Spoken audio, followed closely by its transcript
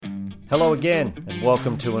Hello again, and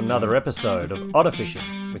welcome to another episode of Otter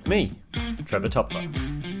Fishing with me, Trevor Topler.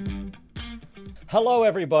 Hello,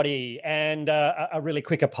 everybody, and a really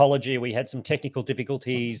quick apology. We had some technical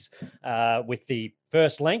difficulties with the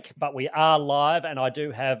first link, but we are live, and I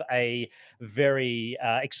do have a very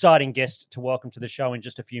exciting guest to welcome to the show in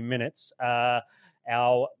just a few minutes.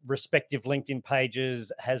 Our respective LinkedIn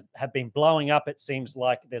pages have been blowing up. It seems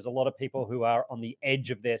like there's a lot of people who are on the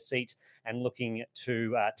edge of their seat and looking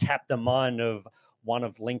to tap the mind of one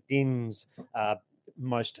of LinkedIn's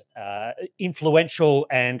most influential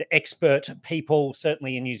and expert people,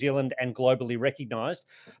 certainly in New Zealand and globally recognized.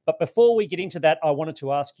 But before we get into that, I wanted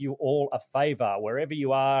to ask you all a favor. Wherever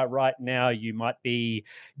you are right now, you might be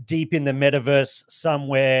deep in the metaverse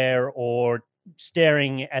somewhere or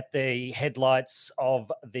staring at the headlights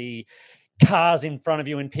of the cars in front of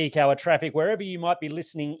you in peak hour traffic, wherever you might be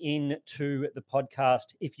listening in to the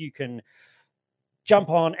podcast, if you can jump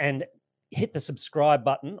on and hit the subscribe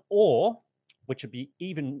button, or, which would be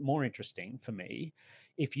even more interesting for me,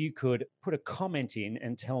 if you could put a comment in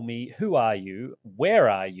and tell me who are you, where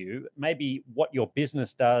are you, maybe what your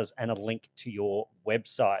business does, and a link to your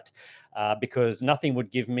website. Because nothing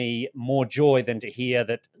would give me more joy than to hear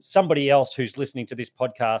that somebody else who's listening to this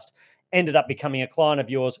podcast ended up becoming a client of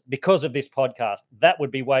yours because of this podcast. That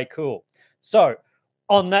would be way cool. So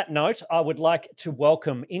on that note, I would like to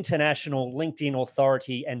welcome international LinkedIn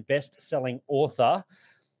authority and best-selling author,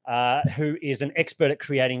 who is an expert at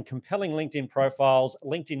creating compelling LinkedIn profiles,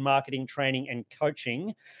 LinkedIn marketing, training, and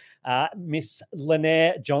coaching, Miss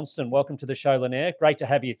Lynnaire Johnston. Welcome to the show, Lynnaire. Great to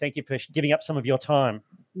have you. Thank you for giving up some of your time.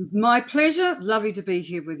 My pleasure. Lovely to be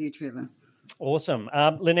here with you, Trevor. Awesome.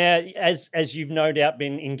 Lynnaire, as you've no doubt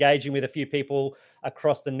been engaging with a few people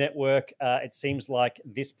across the network, it seems like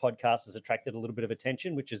this podcast has attracted a little bit of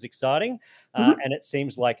attention, which is exciting. And it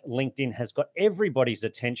seems like LinkedIn has got everybody's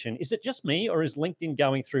attention. Is it just me, or is LinkedIn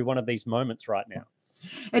going through one of these moments right now?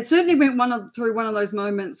 It certainly went through one of those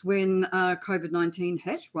moments when COVID-19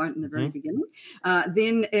 hit right in the very beginning.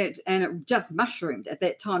 Then it just mushroomed at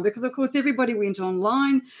that time because, of course, everybody went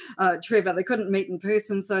online. Trevor, they couldn't meet in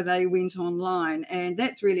person, so they went online, and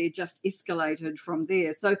that's really just escalated from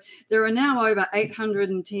there. So there are now over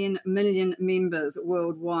 810 million members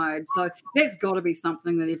worldwide. So that's got to be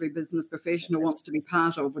something that every business professional wants to be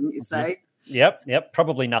part of, wouldn't you say? Yep.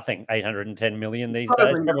 Probably nothing. 810 million these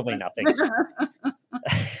days. Probably nothing.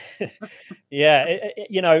 Yeah,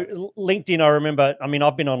 LinkedIn, I remember,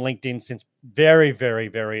 I've been on LinkedIn since very, very,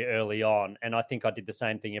 very early on, and I think I did the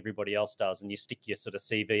same thing everybody else does, and you stick your sort of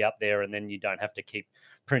CV up there, and then you don't have to keep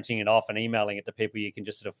printing it off and emailing it to people. You can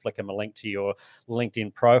just sort of flick them a link to your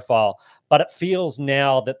LinkedIn profile. But it feels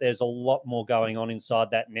now that there's a lot more going on inside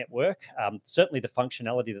that network. Certainly the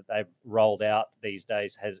functionality that they've rolled out these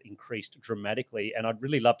days has increased dramatically, and I'd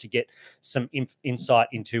really love to get some insight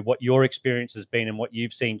into what your experience has been and what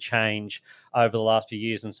you've seen change over the last few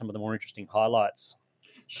years and some of the more interesting highlights.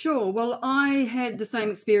 Sure. Well, I had the same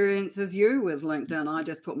experience as you with LinkedIn. I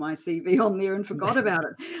just put my CV on there and forgot about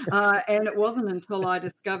it. And it wasn't until I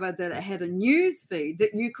discovered that it had a news feed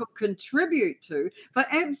that you could contribute to for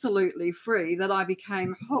absolutely free that I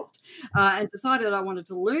became hooked and decided I wanted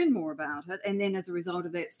to learn more about it. And then as a result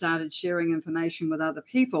of that, started sharing information with other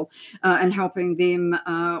people and helping them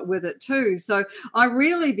with it too. So I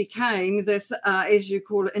really became this, as you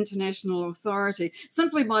call it, international authority,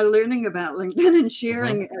 simply by learning about LinkedIn and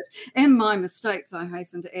sharing it, and my mistakes, I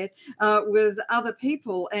hasten to add, with other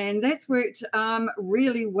people. And that's worked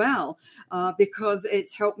really well because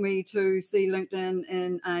it's helped me to see LinkedIn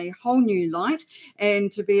in a whole new light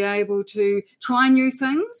and to be able to try new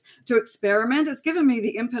things, to experiment. It's given me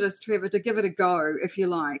the impetus, Trevor, to give it a go, if you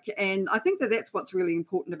like. And I think that that's what's really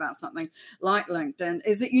important about something like LinkedIn,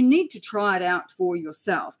 is that you need to try it out for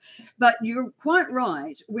yourself. But you're quite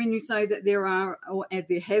right when you say that there are, or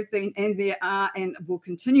there have been, and there are, and will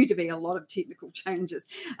continue to be a lot of technical changes.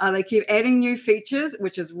 They keep adding new features,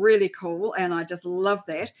 which is really cool, and I just love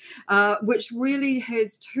that, which really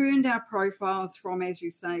has turned our profiles from, as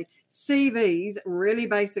you say, CVs, really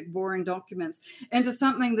basic, boring documents, into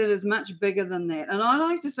something that is much bigger than that. And I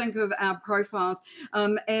like to think of our profiles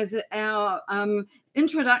as our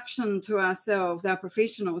introduction to ourselves, our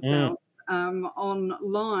professional selves.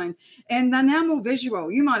 online, and they're now more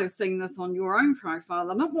visual. You might have seen this on your own profile.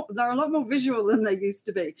 They're a lot more visual than they used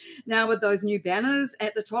to be. Now with those new banners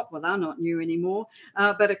at the top, well, they're not new anymore,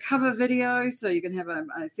 but a cover video, so you can have a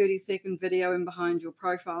 30-second video in behind your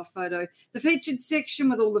profile photo, the featured section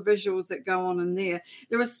with all the visuals that go on in there.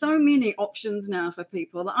 There are so many options now for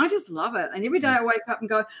people that I just love it. And every day I wake up and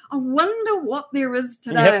go, I wonder what there is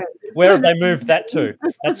today. Yep. Where have they moved that to?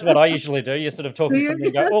 That's what I usually do. You're sort of talking to somebody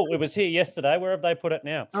and go, oh, it was here yesterday. Where have they put it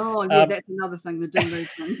now? Oh, yeah, that's another thing, the do move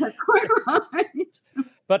thing. That's quite right.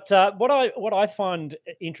 But what I find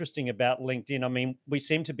interesting about LinkedIn, I mean, we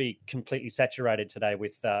seem to be completely saturated today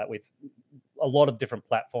with a lot of different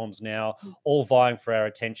platforms now, all vying for our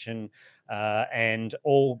attention and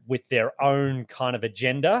all with their own kind of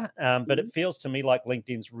agenda. But it feels to me like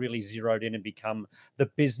LinkedIn's really zeroed in and become the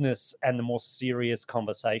business and the more serious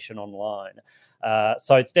conversation online.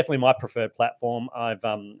 So it's definitely my preferred platform. I've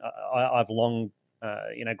long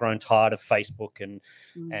grown tired of Facebook and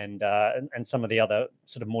some of the other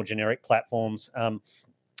sort of more generic platforms. I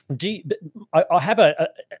have a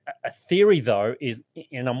theory though,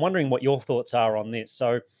 and I'm wondering what your thoughts are on this.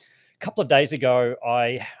 So a couple of days ago,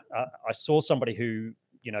 I saw somebody who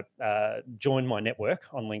joined my network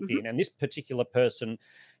on LinkedIn, and this particular person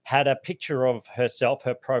had a picture of herself.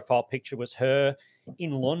 Her profile picture was her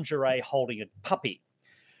in lingerie holding a puppy,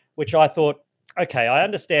 which I thought, okay, I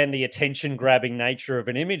understand the attention-grabbing nature of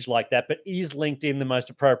an image like that, but is LinkedIn the most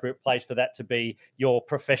appropriate place for that to be your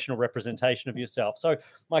professional representation of yourself? So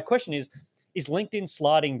my question is LinkedIn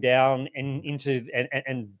sliding down into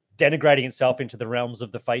denigrating itself into the realms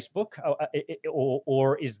of the Facebook,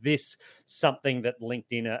 or is this something that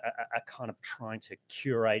LinkedIn are kind of trying to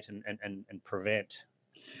curate and prevent?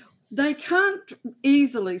 They can't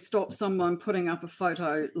easily stop someone putting up a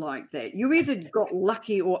photo like that. You either got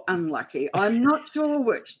lucky or unlucky. I'm not sure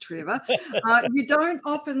which, Trevor. You don't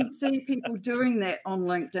often see people doing that on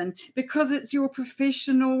LinkedIn because it's your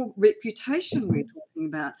professional reputation we're talking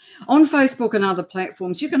about. On Facebook and other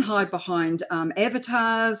platforms, you can hide behind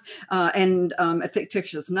avatars and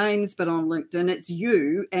fictitious names, but on LinkedIn, it's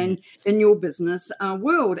you and in your business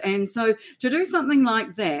world. And so to do something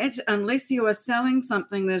like that, unless you are selling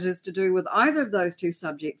something that is to do with either of those two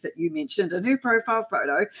subjects that you mentioned, a new profile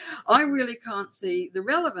photo, I really can't see the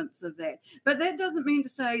relevance of that. But that doesn't mean to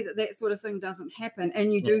say that that sort of thing doesn't happen.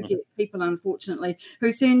 And you do get people, unfortunately,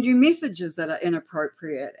 who send you messages that are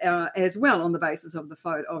inappropriate as well on the basis of the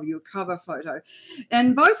photo, of your cover photo.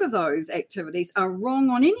 And both of those activities are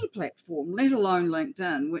wrong on any platform, let alone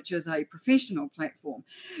LinkedIn, which is a professional platform.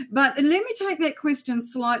 But let me take that question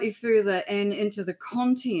slightly further and into the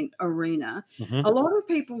content arena. A lot of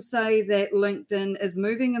people say that LinkedIn is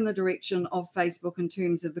moving in the direction of Facebook in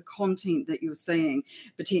terms of the content that you're seeing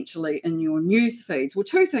potentially in your news feeds. Well,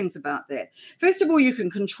 two things about that. First of all, you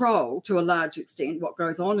can control to a large extent what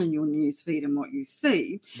goes on in your news feed and what you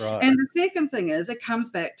see. Right. And the second thing is it comes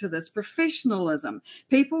back to this professionalism.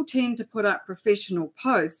 People tend to put up professional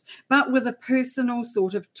posts, but with a personal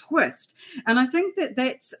sort of twist. And I think that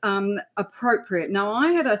that's appropriate. Now,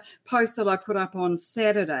 I had a post that I put up on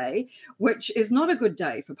Saturday, which is not a good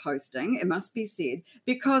day for posting, it must be said,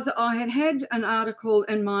 because I had an article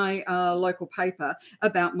in my local paper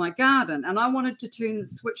about my garden, and I wanted to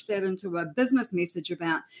switch that into a business message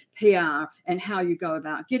about PR and how you go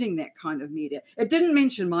about getting that kind of media. It didn't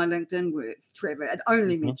mention my LinkedIn work, Trevor. It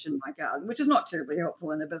only mentioned my garden, which is not terribly helpful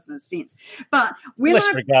in a business sense. But when unless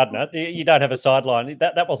you're a gardener, you don't have a sideline.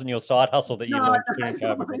 That wasn't your side hustle that you launched during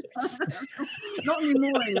COVID. Not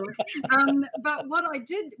anymore, anyway. But what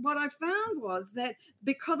I found was that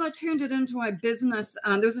because I turned it into a business,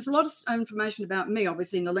 there was a lot of information about me,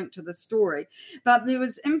 obviously, in the link to the story, but there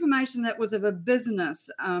was information that was of a business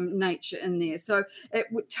nature in there. So it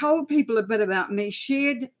told people a bit about me,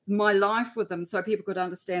 shared my life with them so people could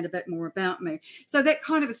understand a bit more about me. So that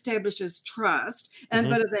kind of establishes trust and a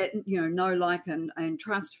bit of that, know, like, and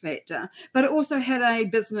trust factor. But it also had a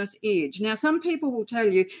business edge. Now, some people will tell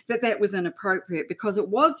you that that was inappropriate because it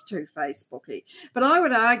was too Facebooky. But I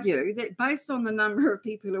would argue that based on the number of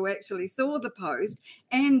people who actually saw the post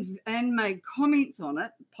and made comments on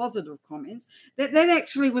it, positive comments, that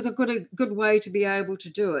actually was a good way to be able to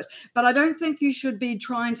do it. But I don't think you should be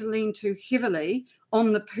trying to lean too heavily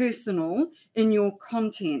on the personal in your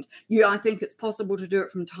content. I think it's possible to do it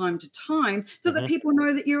from time to time so that people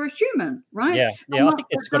know that you're a human, right? Yeah. I think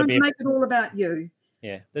it's got to be make it all about you.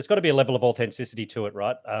 Yeah, there's got to be a level of authenticity to it,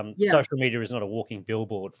 right? Social media is not a walking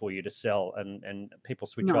billboard for you to sell, and people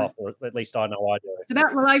switch off, or at least I know I do. It's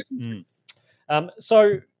about relationships.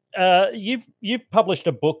 So You've published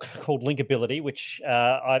a book called Linkability, which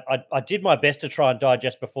I did my best to try and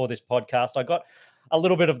digest before this podcast. I got a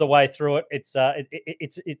little bit of the way through it.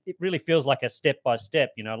 It really feels like a step by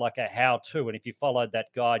step, like a how to. And if you followed that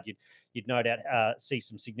guide, you'd no doubt see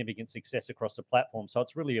some significant success across the platform. So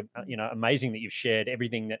it's really amazing that you've shared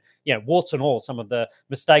everything that warts and all, some of the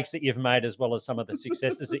mistakes that you've made as well as some of the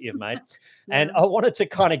successes that you've made. Yeah. And I wanted to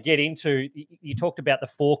kind of get into. You talked about the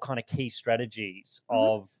 4 kind of key strategies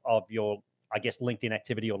of your, I guess, LinkedIn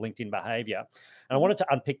activity or LinkedIn behavior. And I wanted to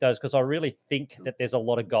unpick those because I really think that there's a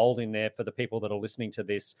lot of gold in there for the people that are listening to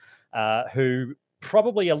this who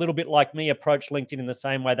probably a little bit like me approach LinkedIn in the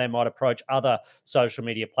same way they might approach other social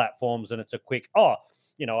media platforms. And it's a quick, I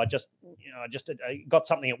just got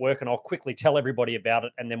something at work and I'll quickly tell everybody about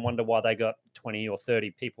it and then wonder why they got 20 or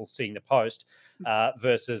 30 people seeing the post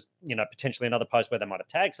versus, potentially another post where they might have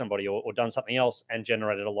tagged somebody or done something else and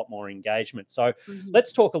generated a lot more engagement. So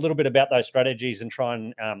let's talk a little bit about those strategies and try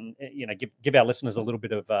and, give our listeners a little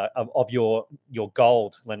bit of your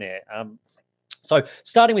gold, Lynnaire. So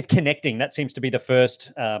starting with connecting, that seems to be the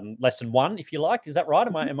first lesson 1, if you like. Is that right?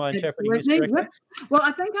 Am I interpreting this correctly? Yep. Well,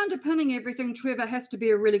 I think underpinning everything, Trevor, has to be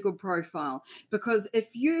a really good profile, because if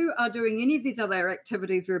you are doing any of these other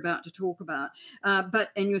activities we're about to talk about,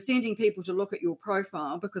 and you're sending people to look at your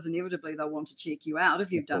profile because inevitably they'll want to check you out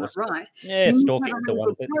if you've done it right. Yeah, stalking is the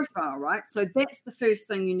one. Profile, right? So that's the first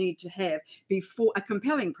thing you need to have before a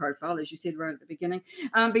compelling profile, as you said right at the beginning,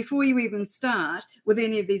 before you even start with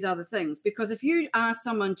any of these other things. Because if you ask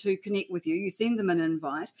someone to connect with you, you send them an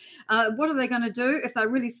invite, what are they going to do? If they're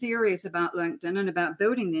really serious about LinkedIn and about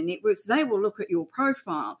building their networks, they will look at your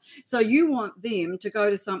profile. So you want them to go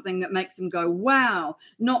to something that makes them go, wow,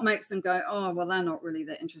 not makes them go, oh, well, they're not really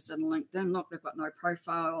that interested in LinkedIn. Look, they've got no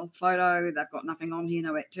profile photo, they've got nothing on here,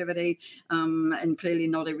 no activity, and clearly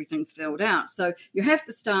not everything's filled out. So you have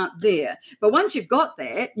to start there. But once you've got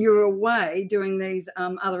that, you're away doing these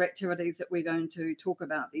other activities that we're going to talk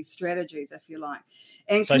about, these strategies, if you like.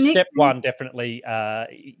 And so step 1, definitely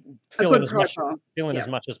fill in as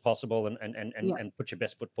much as possible and put your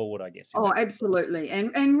best foot forward, I guess. Oh, absolutely.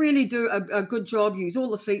 And really do a good job. Use all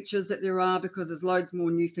the features that there are, because there's loads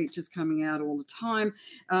more new features coming out all the time.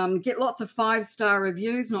 Get lots of 5-star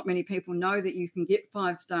reviews. Not many people know that you can get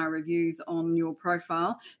 5-star reviews on your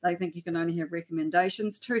profile. They think you can only have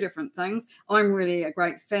recommendations. 2 different things. I'm really a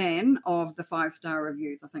great fan of the 5-star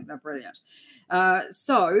reviews. I think they're brilliant.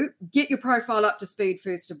 So get your profile up to speed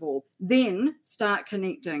first of all, then start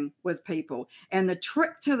connecting with people. And the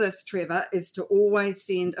trick to this, Trevor, is to always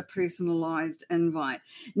send a personalized invite.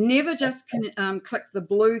 Never just click the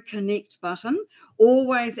blue connect button.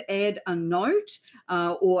 Always add a note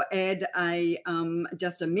or add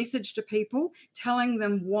just a message to people telling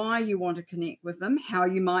them why you want to connect with them, how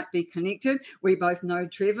you might be connected. We both know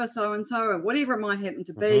Trevor so-and-so, or whatever it might happen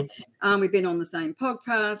to be. We've been on the same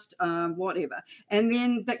podcast, whatever. And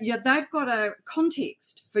then they've got a context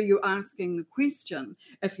for you asking the question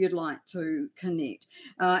if you'd like to connect.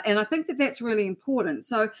 And I think that that's really important.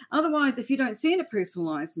 So otherwise, if you don't send a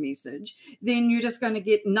personalized message, then you're just going to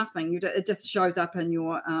get nothing. It just shows up in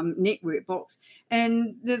your network box,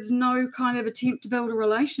 and there's no kind of attempt to build a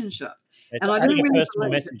relationship. And I don't really personal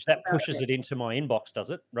message that pushes it into my inbox, does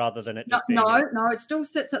it? Rather than it just no, it still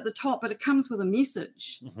sits at the top, but it comes with a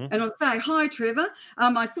message. And it'll say, "Hi, Trevor.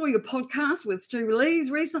 I saw your podcast with Stu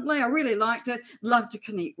Lees recently. I really liked it. Love to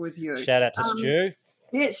connect with you." Shout out to Stu.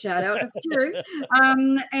 Yeah, shout out to Stu.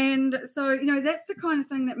 And so, that's the kind of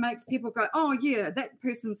thing that makes people go, oh, yeah, that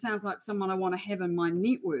person sounds like someone I want to have in my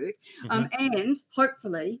network, and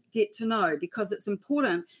hopefully get to know, because it's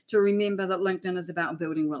important to remember that LinkedIn is about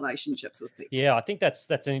building relationships with people. Yeah, I think that's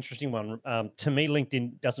an interesting one. To me,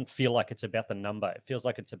 LinkedIn doesn't feel like it's about the number. It feels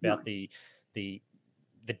like it's about the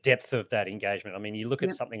depth of that engagement. I mean, you look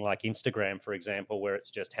at something like Instagram, for example, where it's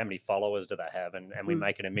just how many followers do they have, and we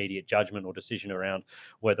make an immediate judgment or decision around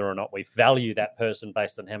whether or not we value that person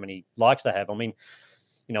based on how many likes they have. I mean,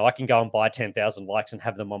 I can go and buy 10,000 likes and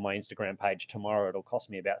have them on my Instagram page tomorrow. It'll cost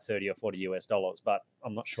me about $30 or $40, but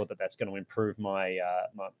I'm not sure that that's going to improve my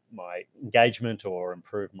my engagement or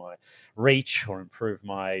improve my reach or improve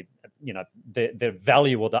my the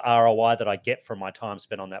value or the ROI that I get from my time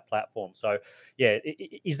spent on that platform. So yeah,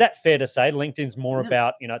 is that fair to say? LinkedIn's more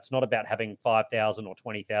about, it's not about having 5,000 or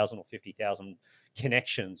 20,000 or 50,000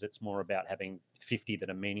 connections. It's more about having 50 that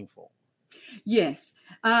are meaningful. Yes,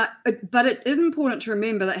 but it is important to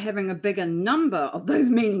remember that having a bigger number of those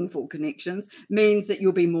meaningful connections means that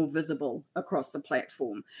you'll be more visible across the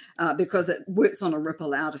platform, because it works on a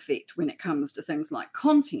ripple out effect when it comes to things like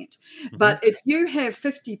content. But if you have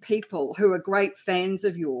 50 people who are great fans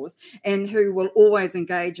of yours and who will always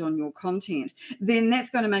engage on your content, then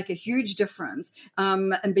that's going to make a huge difference,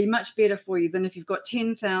 and be much better for you than if you've got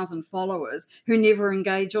 10,000 followers who never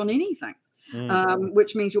engage on anything.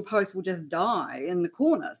 Which means your post will just die in the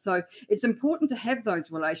corner. So it's important to have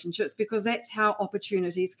those relationships, because that's how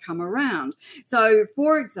opportunities come around. So,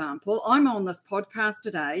 for example, I'm on this podcast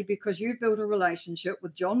today because you've built a relationship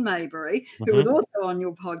with John Maybury, who was also on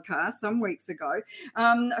your podcast some weeks ago,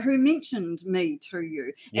 who mentioned me to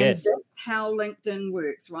you. Yes. And that's how LinkedIn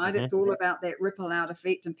works, right? It's all about that ripple out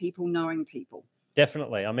effect and people knowing people.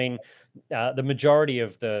 Definitely. I mean, the majority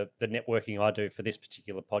of the networking I do for this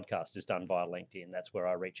particular podcast is done via LinkedIn. That's where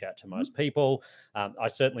I reach out to most people. I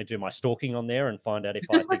certainly do my stalking on there and find out if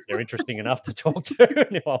I think they're interesting enough to talk to,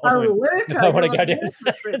 and if I want to go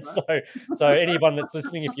down. So anyone that's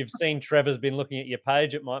listening, if you've seen Trevor's been looking at your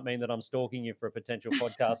page, it might mean that I'm stalking you for a potential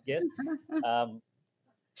podcast guest.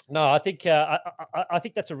 No, I think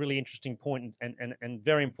that's a really interesting point, and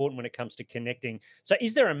very important when it comes to connecting. So,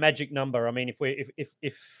 is there a magic number? I mean,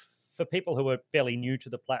 if for people who are fairly new to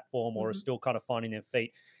the platform or are still kind of finding their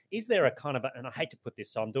feet, is there a kind of and I hate to put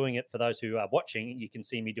this, so I'm doing it for those who are watching. You can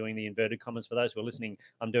see me doing the inverted commas. For those who are listening,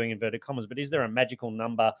 I'm doing inverted commas. But is there a magical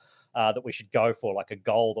number that we should go for, like a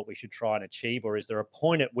goal that we should try and achieve, or is there a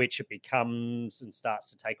point at which it becomes and starts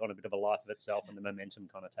to take on a bit of a life of itself and the momentum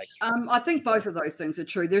kind of takes? I think both of those things are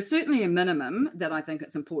true. There's certainly a minimum that I think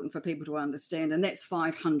it's important for people to understand, and that's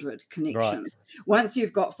 500 connections. Right. Once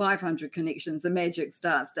you've got 500 connections, the magic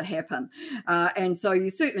starts to happen. And so you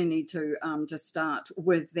certainly need to start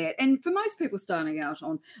with that. And for most people starting out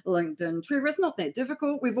on LinkedIn, Trevor, it's not that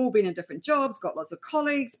difficult. We've all been in different jobs, got lots of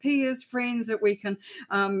colleagues, peers, friends that we can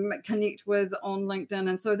connect with on LinkedIn.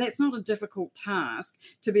 And so that's not a difficult task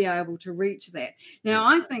to be able to reach that. Now,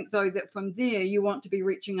 I think, though, that from there, you want to be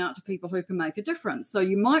reaching out to people who can make a difference. So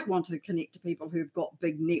you might want to connect to people who've got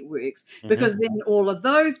big networks, because then all of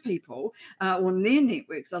those people on their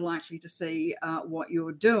networks are likely to see what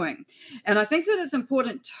you're doing. And I think that it's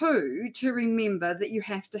important, too, to remember that you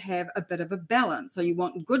have to have a bit of a balance. So you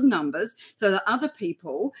want good numbers so that other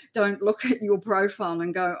people don't look at your profile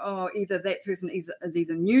and go, oh, either that person is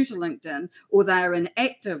either new to LinkedIn or they're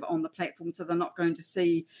inactive on the platform, so they're not going to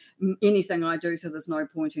see anything I do, so there's no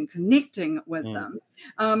point in connecting with them.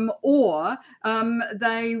 Or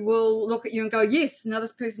they will look at you and go, yes, now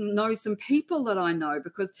this person knows some people that I know,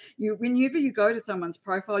 because whenever you go to someone's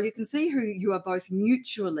profile, you can see who you are both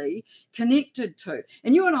mutually connected to.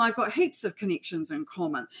 And you and I have got heaps of connections in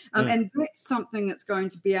common. And that's something that's going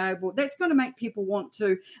to make people want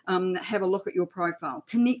to have a look at your profile,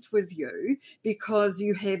 connect with you, because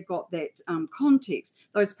you have got that context,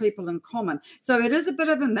 those people in common. So it is a bit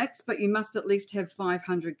of a mix, but you must at least have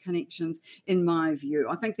 500 connections, in my view.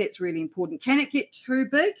 I think that's really important. Can it get too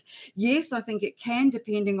big? Yes, I think it can,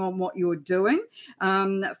 depending on what you're doing.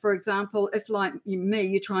 For example, if, like me,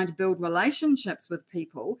 you're trying to build relationships with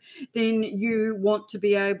people, then you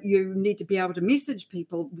need to be able to message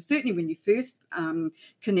people, certainly when you first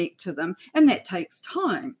connect to them, and that takes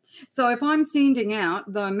time. So if I'm sending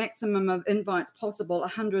out the maximum of invites possible,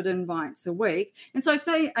 100 invites a week, and so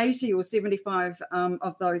say 80 or 75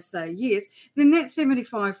 of those say yes, then that's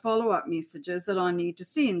 75 follow-up messages that I need to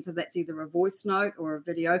send. So that's either a voice note or a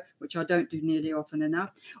video, which I don't do nearly often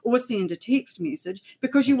enough, or send a text message,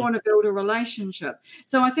 because you want to build a relationship.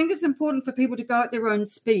 So I think it's important for people to go at their own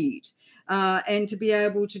speed. And to be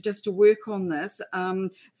able to work on this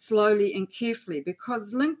slowly and carefully,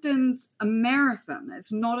 because LinkedIn's a marathon.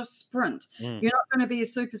 It's not a sprint. You're not going to be a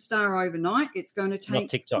superstar overnight. It's going to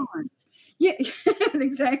take time. Yeah,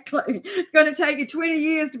 exactly. It's going to take you 20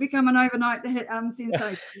 years to become an overnight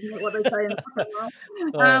sensation. Isn't that what they say in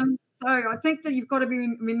the world? So I think that you've got to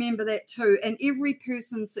remember that too. And every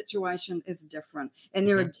person's situation is different, and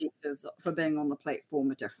their objectives for being on the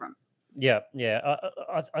platform are different. Yeah.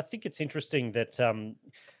 I think it's interesting that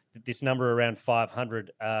this number around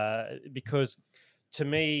 500, because to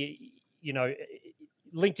me,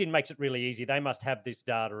 LinkedIn makes it really easy. They must have this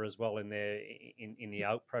data as well in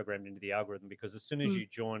the programmed into the algorithm, because as soon as you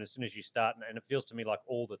join, as soon as you start, and it feels to me like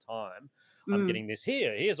all the time, I'm getting this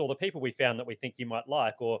here's all the people we found that we think you might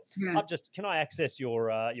like, or can I access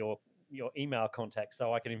your email contacts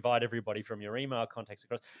so I can invite everybody from your email contacts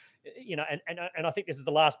across, and I think this is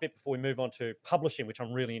the last bit before we move on to publishing, which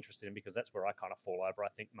I'm really interested in, because that's where I kind of fall over, I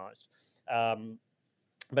think, most.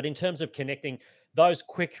 But in terms of connecting, those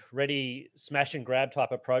quick, ready, smash and grab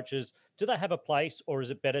type approaches, do they have a place, or is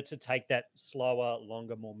it better to take that slower,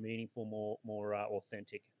 longer, more meaningful, more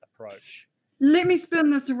authentic approach? Let me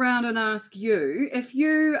spin this around and ask you, if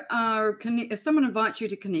if someone invites you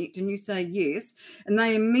to connect and you say yes, and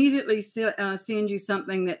they immediately send you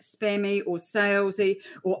something that's spammy or salesy,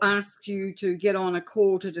 or asks you to get on a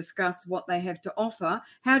call to discuss what they have to offer,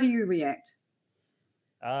 how do you react?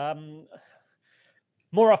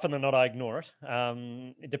 More often than not, I ignore it.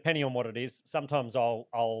 Depending on what it is, sometimes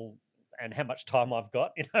I'll and how much time I've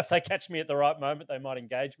got. If they catch me at the right moment, they might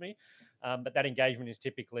engage me. But that engagement is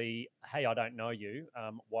typically, "Hey, I don't know you.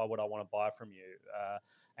 Why would I want to buy from you?"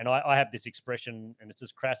 And I have this expression, and it's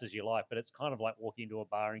as crass as you like, but it's kind of like walking into a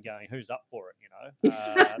bar and going, "Who's up for it?"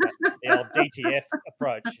 The old DTF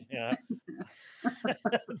approach. It's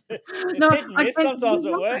No, hit and I miss. think Sometimes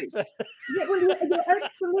you're it right. works, but Yeah, well, you're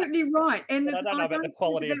absolutely right. And I don't know I about the don't think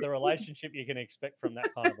quality of that the relationship you can expect from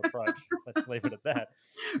that kind of approach. Let's leave it at that.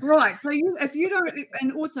 right. So if you don't,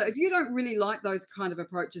 and also if you don't really like those kind of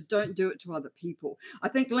approaches, don't do it to other people. I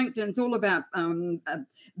think LinkedIn's all about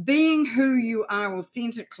being who you are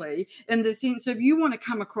authentically, in the sense of you want to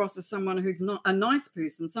come across as someone who's not a nice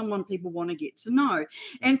person, someone people want to get to know.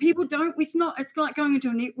 And people don't, it's like going into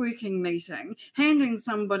a networking meeting, handing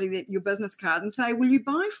somebody your business card and say, "Will you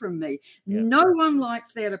buy from me?" Yeah. No one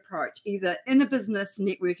likes that approach, either in a business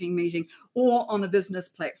networking meeting or on a business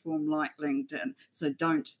platform like LinkedIn. So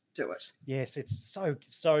don't do it. Yes, it's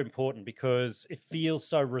so important, because it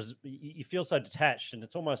feels you feel so detached, and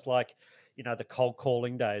it's almost like, the cold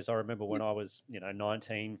calling days. I remember when I was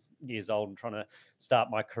 19 years old and trying to start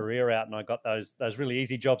my career out, and I got those really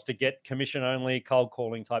easy jobs to get, commission only, cold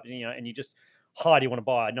calling type, and you just, "Hi, do you want to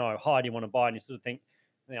buy?" "No." "Hi, do you want to buy?" And you sort of think,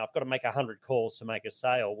 I've got to make 100 calls to make a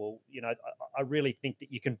sale. Well, I really think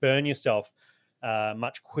that you can burn yourself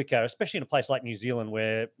much quicker, especially in a place like New Zealand,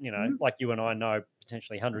 where like you and I know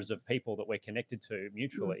potentially hundreds of people that we're connected to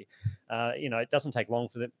mutually. It doesn't take long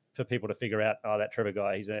for people to figure out, "Oh, that Trevor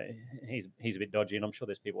guy, he's a bit dodgy," and I'm sure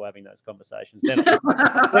there's people having those conversations. They're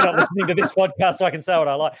not listening to this podcast, so I can say what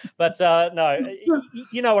I like. But no,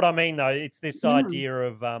 you know what I mean, though. It's this idea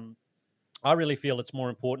of I really feel it's more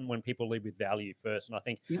important when people lead with value first. And I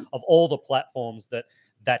think of all the platforms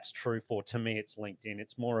that's true for, to me, it's LinkedIn.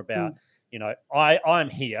 It's more about, I'm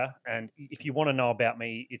here, and if you want to know about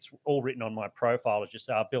me, it's all written on my profile. It's just,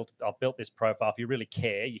 I've built this profile. If you really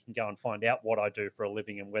care, you can go and find out what I do for a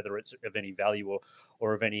living and whether it's of any value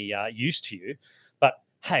or of any use to you. But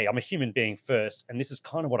hey, I'm a human being first, and this is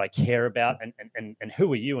kind of what I care about. And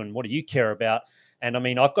who are you, and what do you care about? And I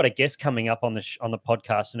mean, I've got a guest coming up on the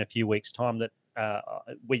podcast in a few weeks' time that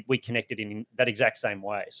we connected in that exact same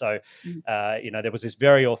way. So, there was this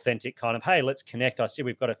very authentic kind of, "Hey, let's connect. I see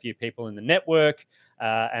we've got a few people in the network,"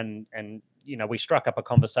 and we struck up a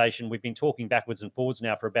conversation. We've been talking backwards and forwards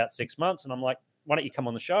now for about 6 months, and I'm like, "Why don't you come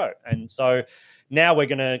on the show?" And so now we're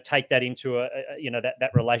going to take that into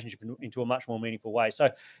that relationship into a much more meaningful way. So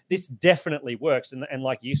this definitely works, and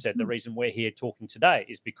like you said, the reason we're here talking today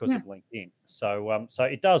is because of LinkedIn. So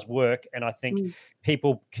it does work, and I think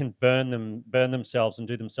people can burn themselves and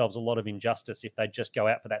do themselves a lot of injustice if they just go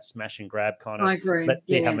out for that smash and grab kind of, I agree. "Let's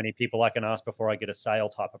see how many people I can ask before I get a sale"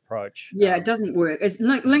 type approach. Yeah, it doesn't work.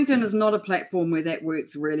 LinkedIn is not a platform where that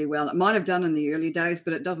works really well. It might have done in the early days,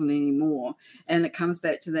 but it doesn't anymore. And it comes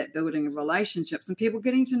back to that building of relationships and people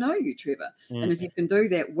getting to know you, Trevor. And if you can do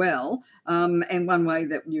that well, and one way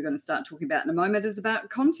that you're going to start talking about in a moment is about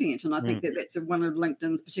content. And I think that's one of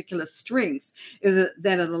LinkedIn's particular strengths, is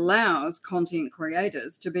that it allows content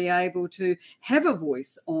creators to be able to have a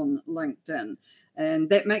voice on LinkedIn. And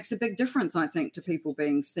that makes a big difference, I think, to people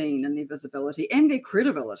being seen and their visibility and their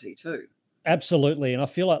credibility too. Absolutely. And I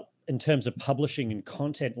feel like in terms of publishing and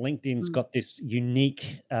content, LinkedIn's got this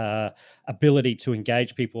unique ability to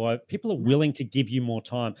engage people. People are willing to give you more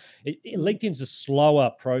time. LinkedIn's a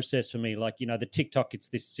slower process for me. Like, the TikTok, it's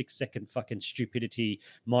this 6-second fucking stupidity,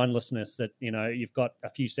 mindlessness that, you've got a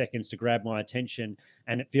few seconds to grab my attention,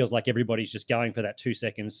 and it feels like everybody's just going for that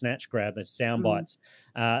 2-second snatch grab, those sound bites.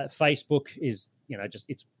 Facebook is, just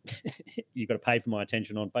it's you got to pay for my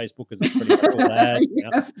attention on Facebook because it's pretty cool ads.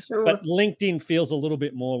 Sure. But LinkedIn feels a little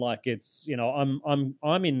bit more like it's,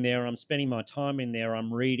 I'm in there, I'm spending my time in there,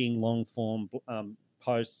 I'm reading long form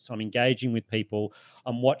posts, I'm engaging with people,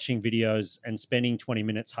 I'm watching videos and spending 20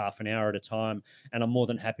 minutes, half an hour at a time, and I'm more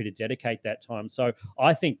than happy to dedicate that time. So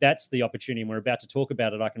I think that's the opportunity, and we're about to talk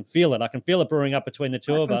about it. I can feel it brewing up between the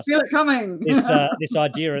two of us. Feel it coming. This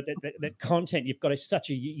idea that content, you've got such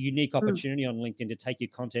a unique opportunity on LinkedIn to take your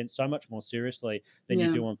content so much more seriously than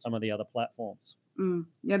you do on some of the other platforms.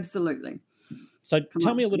 Absolutely. So Come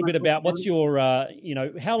tell me a on, little bit about what's your,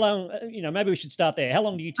 how long, maybe we should start there. How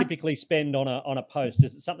long do you typically spend on a post?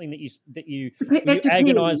 Is it something that will you It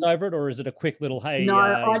agonize depends. over it, or is it a quick little, hey, No, here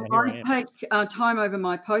I I am? take time over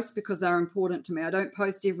my posts because they're important to me. I don't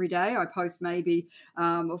post every day. I post maybe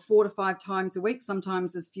 4 to 5 times a week,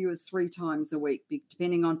 sometimes as few as 3 times a week,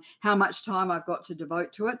 depending on how much time I've got to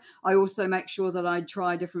devote to it. I also make sure that I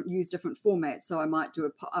use different formats. So I might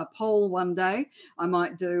do a poll one day, I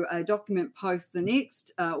might do a document post the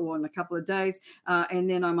next, or in a couple of days, and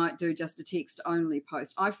then I might do just a text-only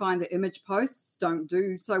post. I find that image posts don't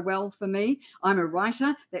do so well for me. I'm a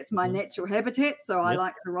writer. That's my natural habitat. So I Yes.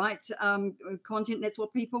 like to write content. That's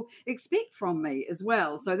what people expect from me as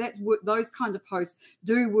well. So those kind of posts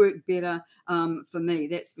do work better for me,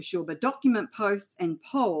 that's for sure. But document posts and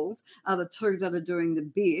polls are the two that are doing the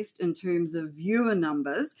best in terms of viewer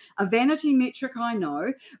numbers. A vanity metric, I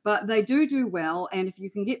know, but they do well. And if you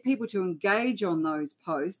can get people to engage on those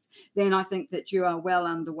posts, then I think that you are well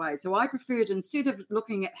underway. So I prefer to, instead of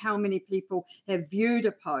looking at how many people have viewed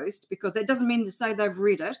a post, because that doesn't mean to say they've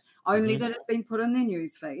read it, only that it's been put in their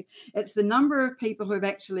newsfeed. It's the number of people who have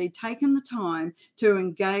actually taken the time to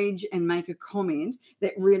engage and make a comment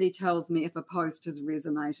that really tells me if a post has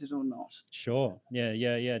resonated or not. Sure.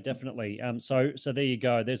 Yeah, definitely. So there you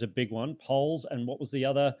go. There's a big one. Polls, and what was the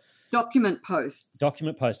other? Document posts.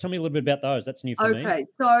 Document posts. Tell me a little bit about those. That's new for me. Okay,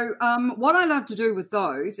 so what I love to do with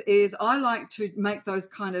those is I like to make those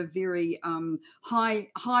kind of very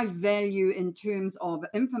high value in terms of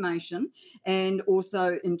information and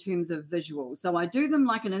also in terms of visuals. So I do them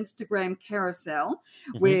like an Instagram carousel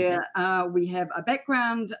where we have a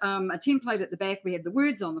background, a template at the back. We have the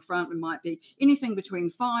words on the front. It might be anything between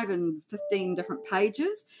 5 and 15 different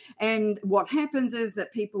pages. And what happens is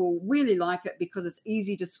that people really like it because it's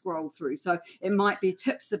easy to scroll through. So it might be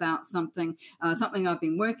tips about something I've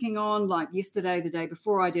been working on. Like yesterday, the day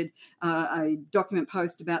before, I did a document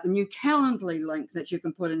post about the new Calendly link that you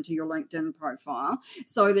can put into your LinkedIn profile,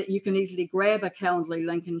 so that you can easily grab a Calendly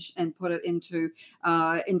link and put it into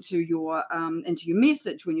your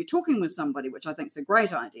message when you're talking with somebody, which I think is a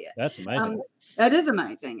great idea. That's amazing. It is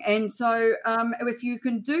amazing. And so if you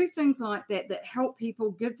can do things like that help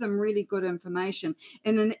people, give them really good information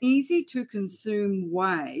in an easy to consume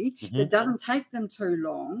way that doesn't take them too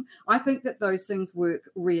long, I think that those things work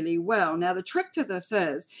really well. Now, the trick to this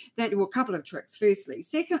is that, well, a couple of tricks. First,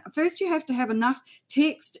 you have to have enough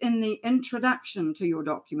text in the introduction to your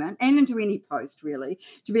document and into any post, really,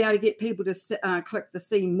 to be able to get people to click the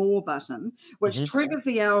See More button, which triggers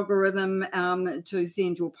the algorithm to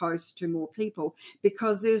send your post to more people,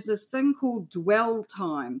 because there's this thing called dwell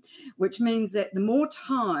time, which means that the more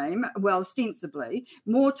time, well, ostensibly,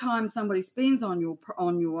 more time somebody spends on your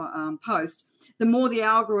post, the more the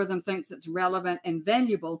algorithm thinks it's relevant and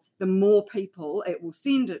valuable, the more people it will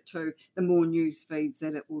send it to, the more news feeds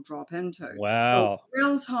that it will drop into. Wow. So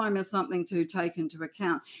real time is something to take into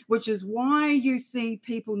account, which is why you see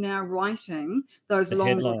people now writing those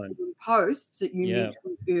longer posts that you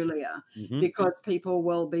mentioned earlier, because people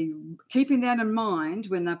will be keeping that in mind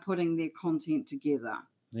when they're putting their content together.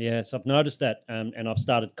 Yes, I've noticed that, and I've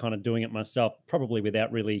started kind of doing it myself, probably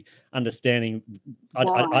without really understanding.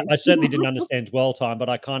 I certainly didn't understand dwell time, but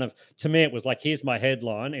to me, it was like, here's my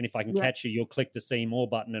headline, and if I can catch you, you'll click the See More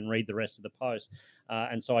button and read the rest of the post.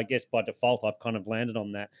 And so I guess by default, I've kind of landed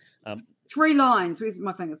on that. 3 lines. Where's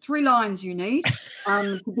my finger? 3 lines you need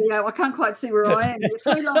to be able. I can't quite see where I am.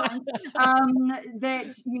 3 lines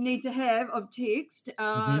that you need to have of text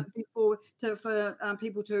for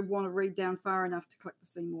people to want to read down far enough to click the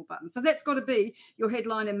See More button. So that's got to be your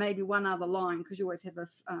headline and maybe one other line, because you always have a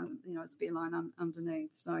spare line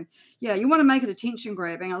underneath. So yeah, you want to make it attention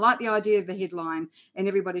grabbing. I like the idea of a headline, and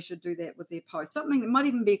everybody should do that with their post. Something that might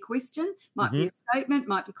even be a question, might be a statement,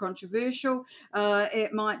 might be controversial.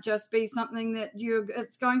 It might just be something that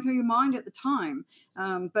it's going through your mind at the time.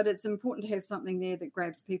 But it's important to have something there that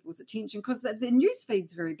grabs people's attention, because the news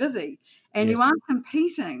feed's very busy, and you are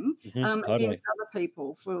competing against other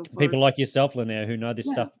people. For people like yourself, Lynnaire, who know this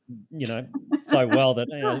stuff, so well that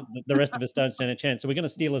the rest of us don't stand a chance. So we're going to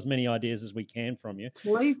steal as many ideas as we can from you.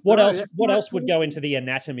 Please. What else would go into the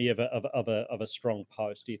anatomy of a strong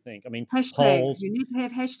post, do you think? I mean, hashtags. Polls. You need to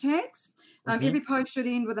have hashtags. Every post should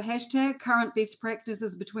end with a hashtag. Current best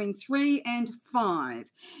practices between 3 and 5.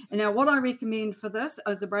 And now what I recommend for this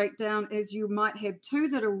as a breakdown is you might have 2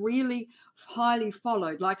 that are really highly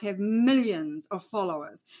followed, like have millions of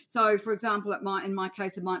followers. So, for example, in my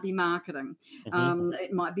case, it might be marketing,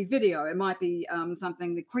 it might be video, it might be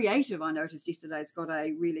something the creative. I noticed yesterday's got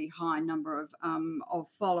a really high number of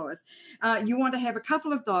followers. You want to have a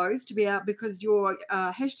couple of those to be out because your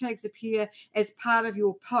hashtags appear as part of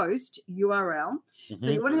your post URL. So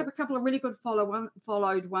you want to have a couple of really good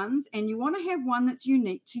followed ones, and you want to have one that's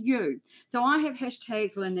unique to you. So I have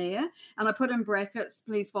hashtag Lynnaire, and I put in brackets,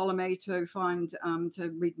 please follow me to find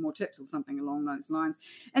to read more tips or something along those lines.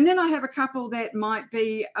 And then I have a couple that might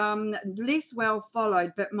be less well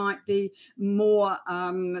followed, but might be more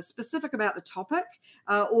specific about the topic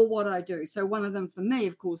or what I do. So one of them for me,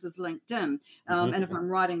 of course, is LinkedIn. And if I'm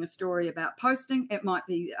writing a story about posting, it might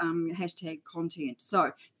be hashtag content.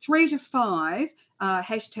 So 3 to 5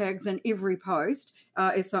 hashtags in every post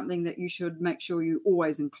is something that you should make sure you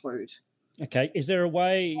always include. Okay. Is there a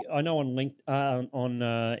way? I know on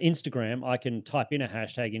Instagram, I can type in a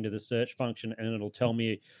hashtag into the search function, and it'll tell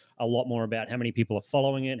me a lot more about how many people are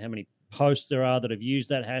following it, how many posts there are that have used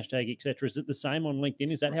that hashtag, etc. Is it the same on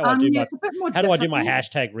LinkedIn? Is that how I do how do I do my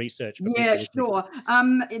hashtag research? Yeah, sure.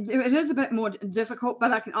 It is a bit more difficult,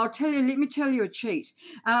 but let me tell you a cheat.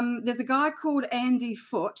 There's a guy called Andy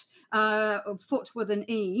Foote, Foot with an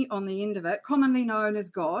E on the end of it, commonly known as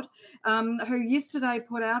God, who yesterday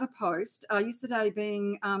put out a post, yesterday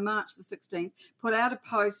being March the 16th, put out a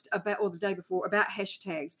post or the day before, about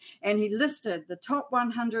hashtags, and he listed the top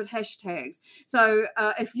 100 hashtags. So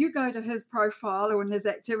if you go to his profile or in his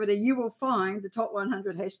activity, you will find the top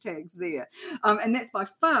 100 hashtags there. And that's by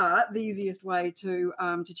far the easiest way to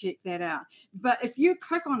check that out. But if you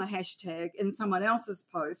click on a hashtag in someone else's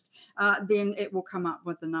post, then it will come up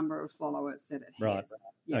with the number of followers that it has. Right.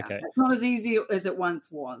 Yeah. Okay. It's not as easy as it once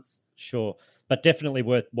was. Sure. But definitely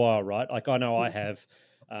worthwhile, right? Like I know I have,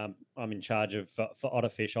 I'm in charge of, for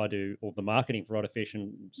Otterfish, I do all the marketing for Otterfish,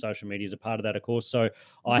 and social media is a part of that, of course. So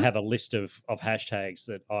I have a list of hashtags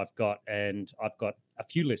that I've got, and I've got a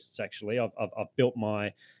few lists actually. I've built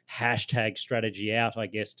my hashtag strategy out, I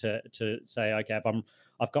guess, to say, okay, if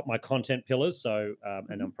I've got my content pillars. So,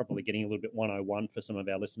 and I'm probably getting a little bit 101 for some of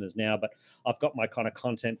our listeners now, but I've got my kind of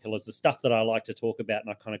content pillars, the stuff that I like to talk about, and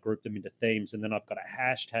I kind of group them into themes. And then I've got a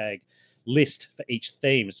hashtag list for each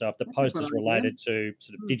theme. So if the post is related to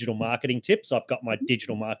sort of digital marketing tips, I've got my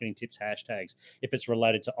digital marketing tips hashtags. If it's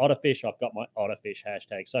related to Otterfish, I've got my Otterfish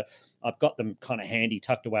hashtag. So I've got them kind of handy,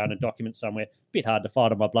 tucked away on a document somewhere. Bit hard to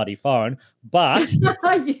find on my bloody phone, but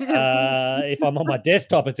if I'm on my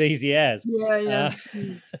desktop, it's easy as.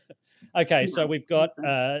 Okay, so we've got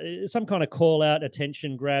some kind of call out,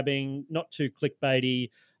 attention grabbing, not too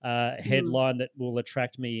clickbaity headline that will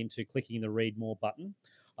attract me into clicking the read more button.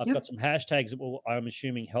 I've got some hashtags that will, I'm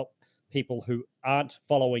assuming, help people who aren't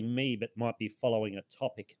following me but might be following a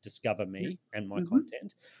topic discover me and my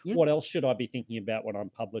content. What else should I be thinking about when I'm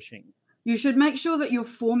publishing? You should make sure that your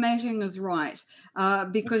formatting is right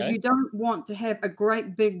because you don't want to have a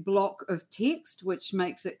great big block of text, which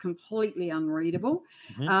makes it completely unreadable.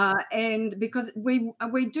 And because we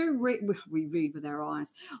read with our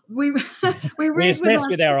eyes. We read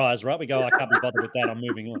with our eyes, right? We go, I can't be bothered with that. I'm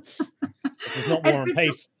moving on. This is not War and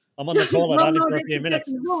Peace. I'm on the toilet. I live for a few minutes.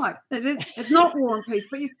 Exactly right. It's not War and Peace,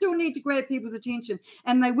 but you still need to grab people's attention.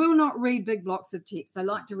 And they will not read big blocks of text. They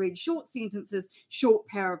like to read short sentences, short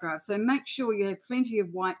paragraphs. So make sure you have plenty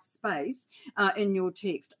of white space in your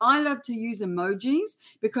text. I love to use emojis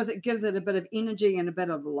because it gives it a bit of energy and a bit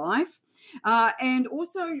of life. And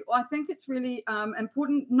also, I think it's really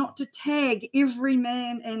important not to tag every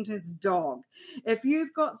man and his dog. If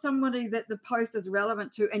you've got somebody that the post is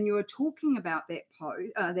relevant to and you are talking about that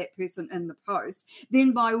post, that person in the post,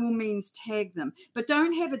 then by all means tag them. But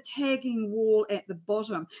don't have a tagging wall at the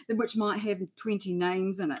bottom, which might have 20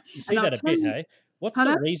 names in it. You see that a bit, hey? What's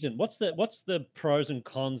the reason? What's the pros and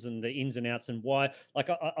cons and the ins and outs and why?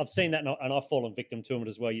 Like I've seen that and I've fallen victim to it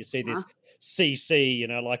as well. You see this CC, you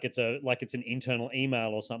know, like it's an internal email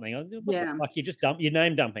or something. Like you just you're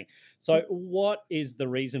name dumping. So what is the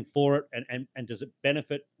reason for it, and does it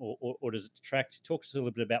benefit or does it detract? Talk to us a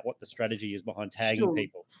little bit about what the strategy is behind tagging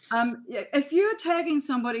people. If you're tagging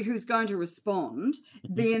somebody who's going to respond,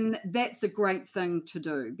 then that's a great thing to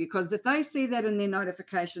do, because if they see that in their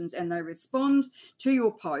notifications and they respond, to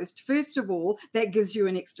your post, first of all, that gives you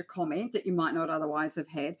an extra comment that you might not otherwise have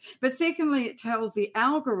had. But secondly, it tells the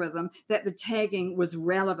algorithm that the tagging was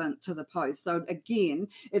relevant to the post. So again,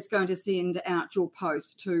 it's going to send out your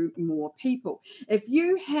post to more people. If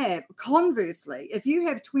you have, conversely, if you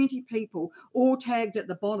have 20 people all tagged at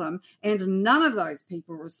the bottom and none of those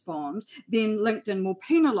people respond, then LinkedIn will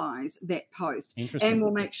penalize that post and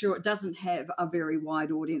will make sure it doesn't have a very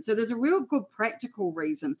wide audience. So there's a real good practical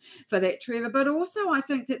reason for that, Trevor. But also I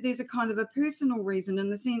think that there's a kind of a personal reason in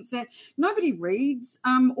the sense that nobody reads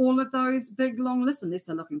all of those big long lists unless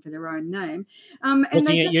they're looking for their own name.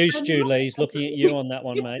 Looking at you, Stu Lee's looking at you on that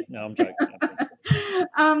one, mate. No, I'm joking.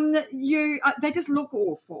 They just look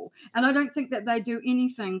awful, and I don't think that they do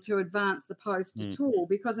anything to advance the post at all.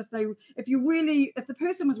 Because if the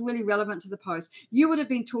person was really relevant to the post, you would have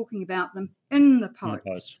been talking about them in the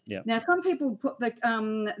post. Yeah. Now, some people put the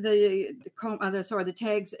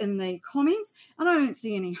tags in the comments, and I don't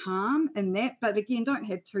see any harm in that. But again, don't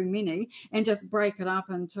have too many, and just break it up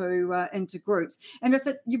into groups. And if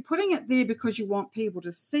you're putting it there because you want people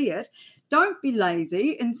to see it, don't be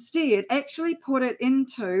lazy. Instead, actually put it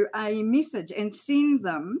into a message and send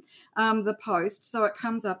them the post so it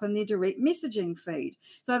comes up in their direct messaging feed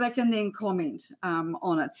so they can then comment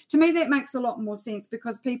on it. To me, that makes a lot more sense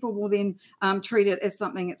because people will then treat it as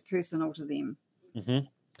something that's personal to them. Mm-hmm.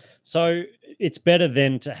 So it's better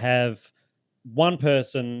then to have one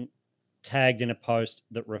person tagged in a post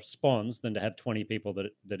that responds than to have 20 people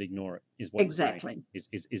that ignore it, is what exactly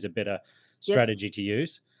is a better strategy to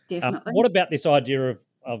use. Definitely. What about this idea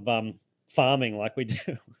of farming like we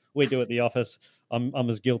do at the office? I'm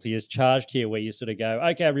as guilty as charged here, where you sort of go,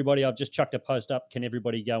 okay, everybody, I've just chucked a post up. Can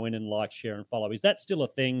everybody go in and like, share, and follow? Is that still a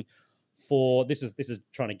thing? For this is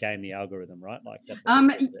trying to game the algorithm, right? Like that's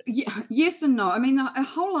yes and no. I mean, the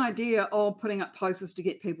whole idea of putting up posts is to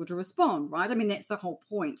get people to respond, right? I mean, that's the whole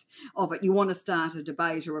point of it. You want to start a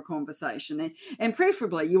debate or a conversation, and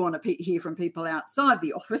preferably you want to hear from people outside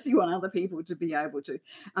the office. You want other people to be able to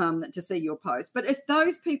see your post. But if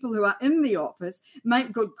those people who are in the office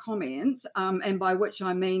make good comments, and by which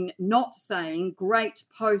I mean not saying "great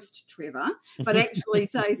post, Trevor," but actually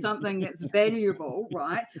say something that's valuable,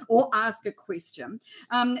 right? Or ask a question,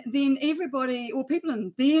 then everybody or people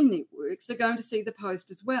in their networks are going to see the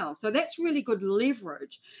post as well. So that's really good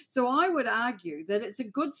leverage. So I would argue that it's a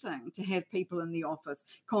good thing to have people in the office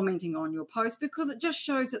commenting on your post because it just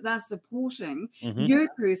shows that they're supporting you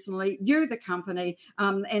personally, you the company,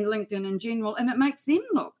 and LinkedIn in general, and it makes them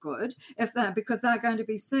look good because they're going to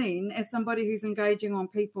be seen as somebody who's engaging on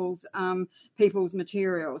people's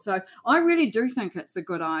material. So I really do think it's a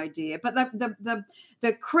good idea. But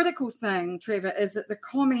the critical thing, Trevor, is that the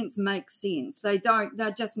comments make sense. They're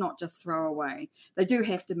just not just throwaway. They do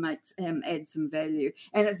have to add some value.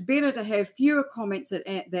 And it's better to have fewer comments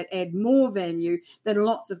that add more value than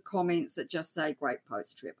lots of comments that just say great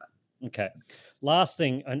post, Trevor. Okay. Last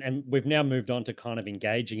thing, and we've now moved on to kind of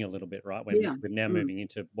engaging a little bit, right? We're now moving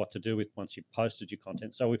into what to do with once you've posted your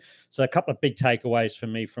content. So a couple of big takeaways for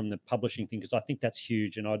me from the publishing thing, because I think that's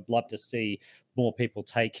huge. And I'd love to see more people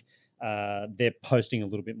take their posting a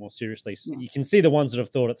little bit more seriously. So you can see the ones that have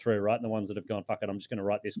thought it through, right? And the ones that have gone, fuck it, I'm just going to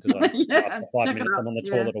write this because I'm 5 minutes, I'm on the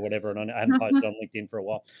toilet or whatever, and I haven't posted on LinkedIn for a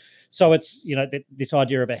while. So it's, this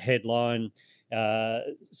idea of a headline,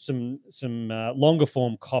 some longer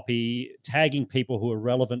form copy, tagging people who are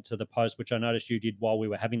relevant to the post, which I noticed you did while we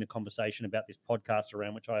were having the conversation about this podcast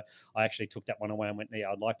around, which I actually took that one away and went, yeah,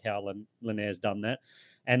 I liked how Lynnaire's done that.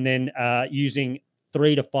 And then using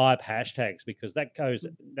 3 to 5 hashtags, because that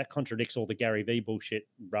contradicts all the Gary V bullshit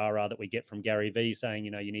rah-rah that we get from Gary V saying,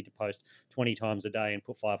 you need to post 20 times a day and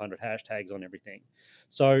put 500 hashtags on everything.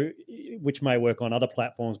 So, which may work on other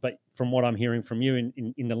platforms, but from what I'm hearing from you in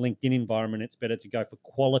the LinkedIn environment, it's better to go for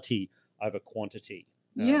quality over quantity.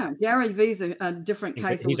 Gary V's a different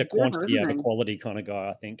case. He's a quantity over quality kind of guy,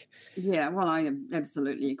 I think. Yeah, well, I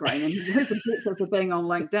absolutely agree. And his objectives of being on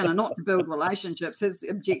LinkedIn are not to build relationships. His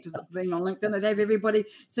objectives of being on LinkedIn are to have everybody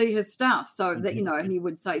see his stuff so that, he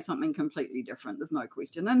would say something completely different. There's no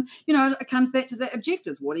question. And, it comes back to that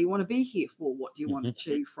objectives. What do you want to be here for? What do you want to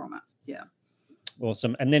achieve from it? Yeah.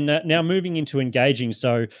 Awesome. And then now moving into engaging.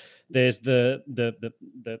 So there's the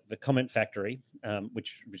comment factory,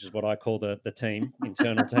 which is what I call the team,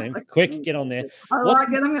 internal team. Quick, get on there. I like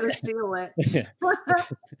it. I'm going to steal that.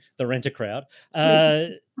 The rent-a-crowd.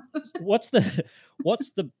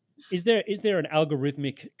 Is there an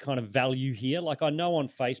algorithmic kind of value here? Like I know on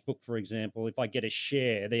Facebook, for example, if I get a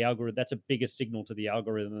share, the algorithm, that's a bigger signal to the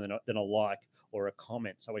algorithm than a like or a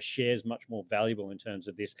comment. So a share is much more valuable in terms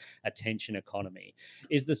of this attention economy.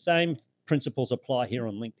 Is the same principles apply here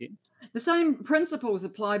on LinkedIn? the same principles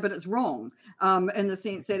apply, but it's wrong in the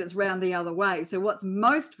sense that it's round the other way. So what's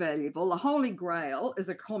most valuable, the holy grail, is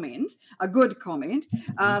a comment, a good comment.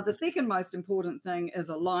 The second most important thing is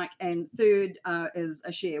a like, and third is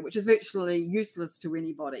a share, which is virtually useless to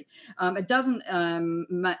anybody. It doesn't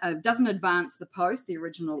advance the post, the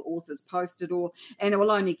original author's post at all, and it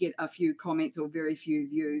will only get a few comments or very few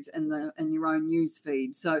views in your own news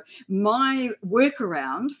feed. So my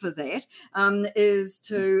workaround for that is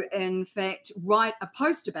to, in fact, write a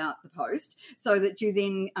post about the post so that you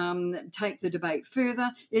then take the debate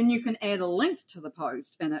further, and you can add a link to the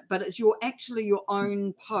post in it, but it's actually your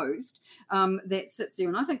own post that sits there.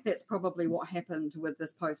 And I think that's probably what happened with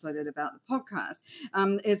this post I did about the podcast,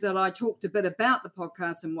 is that I talked a bit about the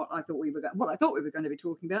podcast and what I thought we were going to be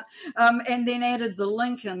talking about, and then added the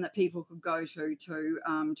link in that people could go to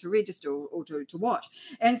register or to watch.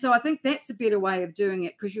 And so I think that's a better way of doing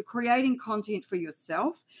it, because you're creating content for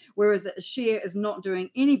yourself, whereas a share is not doing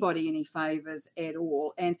anybody any favors at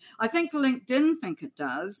all. And I think LinkedIn think it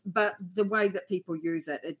does, but the way that people use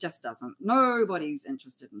it, it just doesn't. Nobody's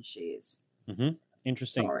interested in shares.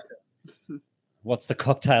 Interesting. Sorry. What's the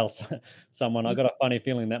cocktail? Someone, I got a funny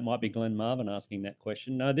feeling that might be Glenn Marvin asking that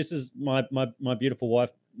question. No, this is my beautiful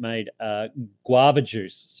wife made guava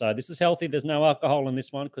juice. So this is healthy. There's no alcohol in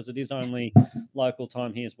this one because it is only local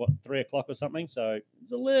time here is 3 o'clock or something. So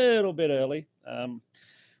it's a little bit early.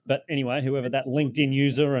 But anyway, whoever that LinkedIn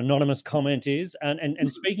user anonymous comment is.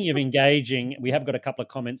 And speaking of engaging, we have got a couple of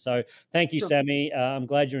comments. So thank you, Sure. Sammy. I'm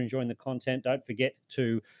glad you're enjoying the content. Don't forget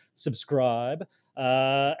to subscribe.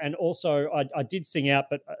 And also, I did sing out,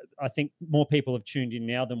 but I think more people have tuned in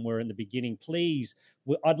now than were in the beginning. Please,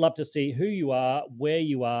 I'd love to see who you are, where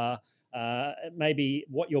you are, maybe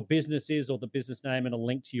what your business is or the business name, and a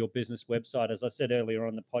link to your business website. As I said earlier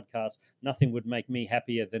on the podcast, nothing would make me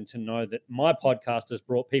happier than to know that my podcast has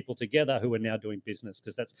brought people together who are now doing business,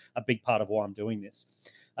 because that's a big part of why I'm doing this.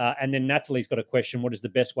 And then Natalie's got a question: what is the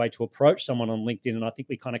best way to approach someone on LinkedIn? And I think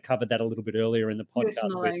we kind of covered that a little bit earlier in the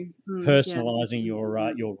podcast. Personalizing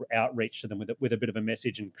your outreach to them with a bit of a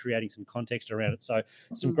message and creating some context around it. So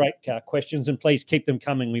some great questions, and please keep them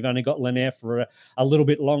coming. We've only got Lynnaire for a little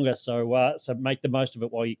bit longer, so make the most of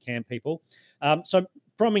it while you can, people. So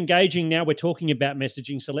from engaging, now we're talking about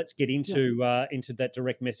messaging. So let's get into that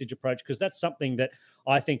direct message approach, because that's something that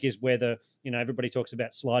I think is where everybody talks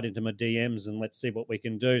about slide into my DMs and let's see what we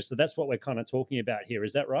can do. So that's what we're kind of talking about here.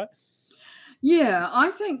 Is that right? Yeah, I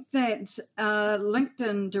think that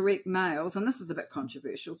LinkedIn direct mails, and this is a bit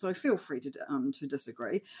controversial, so feel free to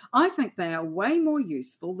disagree. I think they are way more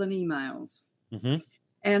useful than emails.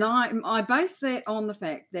 And I base that on the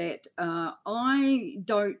fact that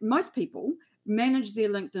most people manage their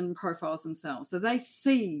LinkedIn profiles themselves. So they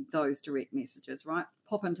see those direct messages, right?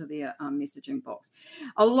 Pop into their messaging box.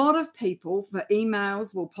 A lot of people for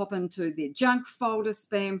emails will pop into their junk folder,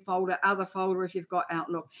 spam folder, other folder if you've got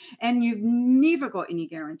Outlook, and you've never got any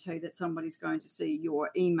guarantee that somebody's going to see your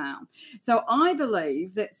email. So I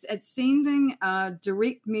believe that it's sending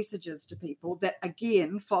direct messages to people that,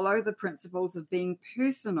 again, follow the principles of being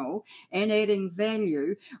personal and adding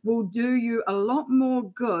value will do you a lot more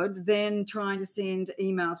good than trying to send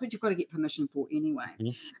emails, which you've got to get permission for anyway.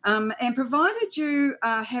 And provided you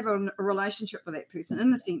have a relationship with that person, in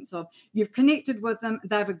the sense of you've connected with them,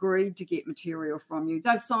 they've agreed to get material from you,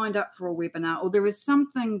 they've signed up for a webinar, or there is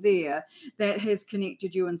something there that has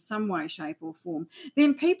connected you in some way, shape or form,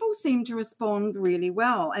 then people seem to respond really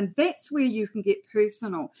well. And that's where you can get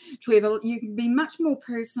personal. Trevor, you can be much more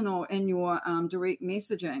personal in your direct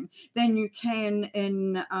messaging than you can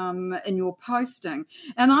in your posting.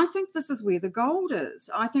 And I think this is where the gold is.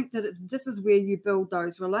 I think that this is where you build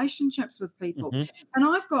those relationships with people. And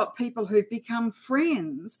I've got people who've become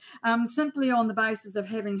friends simply on the basis of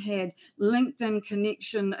having had LinkedIn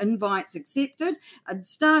connection invites accepted,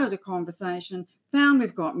 started a conversation, found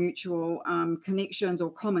we've got mutual connections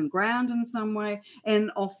or common ground in some way,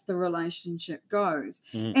 and off the relationship goes.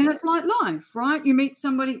 And it's like life, right? You meet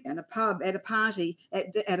somebody at a pub, at a party,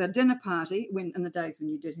 at a dinner party, when in the days when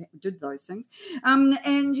you did those things,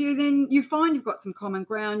 and you find you've got some common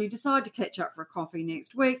ground. You decide to catch up for a coffee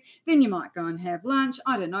next week. Then you might go and have lunch.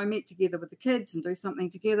 I don't know, meet together with the kids and do something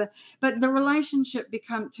together. But the relationship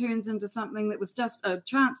turns into something that was just a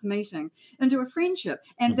chance meeting into a friendship,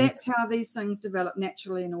 and that's how these things develop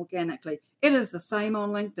naturally and organically. It is the same on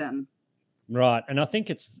LinkedIn. Right. And I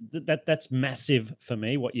think that's massive for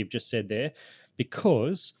me, what you've just said there,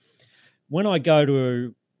 because when I go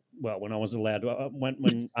to, when I was allowed to,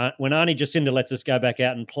 when Arnie Jacinda lets us go back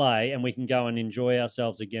out and play and we can go and enjoy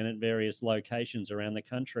ourselves again at various locations around the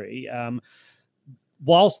country,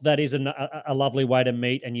 whilst that is a lovely way to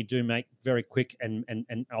meet, and you do make very quick and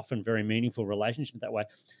often very meaningful relationships that way,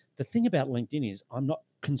 the thing about LinkedIn is I'm not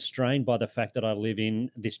constrained by the fact that I live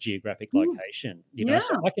in this geographic location. You know,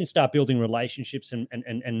 so I can start building relationships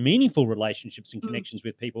and meaningful relationships and connections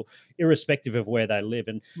with people, irrespective of where they live.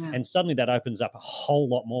 And suddenly that opens up a whole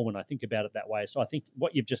lot more when I think about it that way. So I think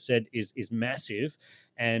what you've just said is massive,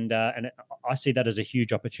 and I see that as a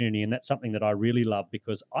huge opportunity, and that's something that I really love,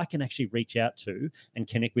 because I can actually reach out to and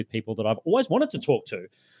connect with people that I've always wanted to talk to,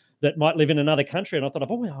 that might live in another country. And I thought,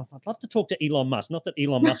 I'd love to talk to Elon Musk. Not that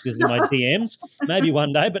Elon Musk is in my DMs, maybe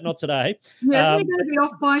one day, but not today. Yeah, isn't he going to be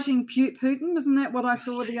off biting Putin? Isn't that what I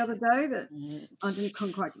saw the other day? That I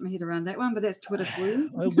couldn't quite get my head around that one, but that's Twitter for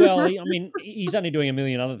you. Well, I mean, he's only doing a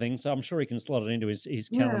million other things, so I'm sure he can slot it into his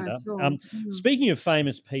calendar. Sure. Speaking of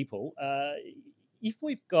famous people, if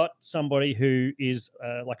we've got somebody who is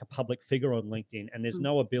like a public figure on LinkedIn, and there's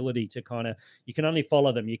no ability to you can only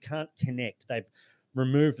follow them, you can't connect, they've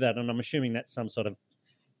removed that, and I'm assuming that's some sort of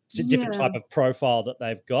different type of profile that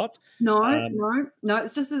they've got. No.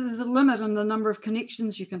 It's just that there's a limit on the number of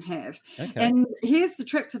connections you can have. Okay. And here's the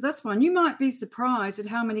trick to this one. You might be surprised at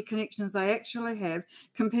how many connections they actually have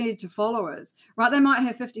compared to followers, right? They might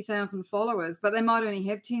have 50,000 followers, but they might only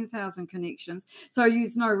have 10,000 connections. So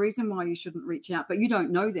there's no reason why you shouldn't reach out, but you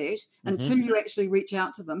don't know that until you actually reach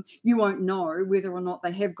out to them. You won't know whether or not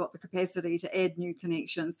they have got the capacity to add new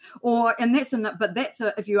connections,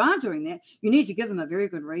 if you are doing that, you need to give them a very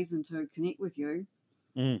good reason to connect with you.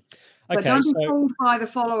 Okay, but don't be fooled by the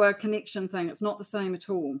follower connection thing. It's not the same at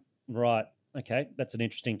all. Right. Okay, that's an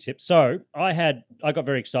interesting tip. So I got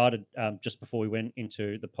very excited just before we went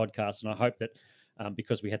into the podcast, and I hope that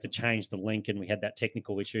because we had to change the link and we had that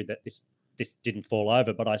technical issue, that this didn't fall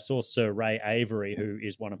over. But I saw Sir Ray Avery, who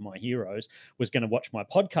is one of my heroes, was going to watch my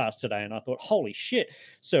podcast today, and I thought, holy shit,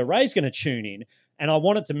 Sir Ray's going to tune in. And I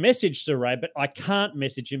wanted to message Sir Ray, but I can't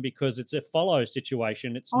message him because it's a follow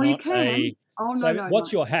situation. It's not you can.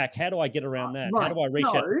 What's your hack? How do I get around that? Right. How do I reach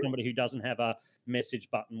out to somebody who doesn't have a message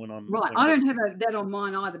button when I'm right? I don't have that on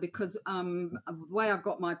mine either, because the way I've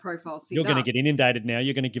got my profile set You're going to get inundated now.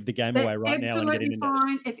 You're going to give the game away right now. Absolutely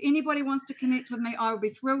fine. If anybody wants to connect with me, I will be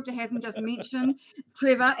thrilled to have them. Just mention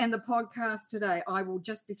Trevor and the podcast today. I will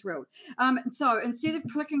just be thrilled. So instead of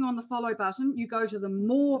clicking on the follow button, you go to the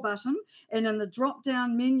more button, and in the drop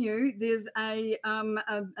down menu, there's a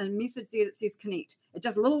message there that says connect. It's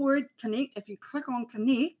just a little word, connect. If you click on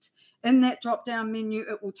connect, in that drop-down menu,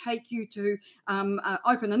 it will take you to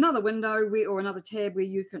open another window or another tab where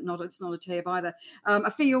you can, it's not a tab either, a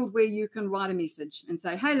field where you can write a message and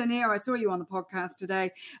say, hey, Lynnaire, I saw you on the podcast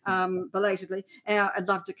today, belatedly. I'd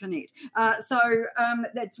love to connect. So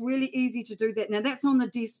that's really easy to do that. Now, that's on the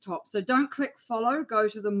desktop. So don't click follow, go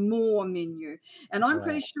to the more menu. And I'm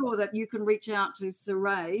pretty sure that you can reach out to Sir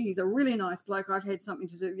Ray. He's a really nice bloke. I've had something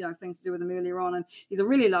to do, things to do with him earlier on, and he's a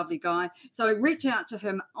really lovely guy. So reach out to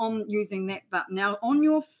him on using that button. Now, on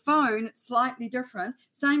your phone, it's slightly different.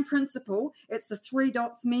 Same principle. It's the 3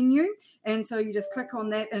 dots menu. And so you just click on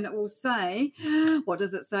that and it will say, what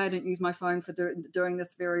does it say? I don't use my phone for doing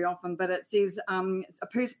this very often, but it says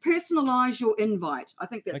personalize your invite. I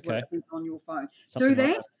think that's what it says on your phone. Do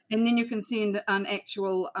that, and then you can send an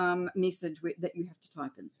actual message that you have to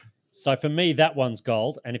type in. So for me, that one's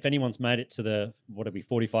gold. And if anyone's made it to the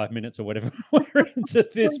 45 minutes or whatever we're into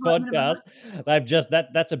this podcast, they've just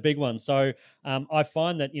that's a big one. So I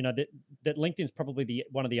find that that LinkedIn's probably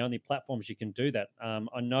one of the only platforms you can do that.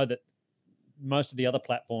 I know that most of the other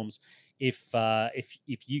platforms, if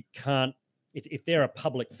you can't, if they're a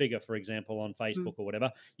public figure, for example, on Facebook or whatever,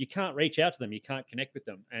 you can't reach out to them, you can't connect with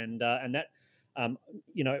them, and that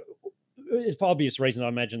for obvious reasons, I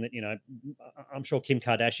imagine that, I'm sure Kim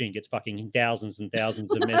Kardashian gets fucking thousands and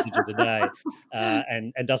thousands of messages a day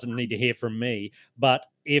and doesn't need to hear from me. But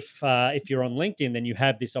if you're on LinkedIn, then you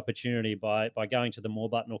have this opportunity by going to the more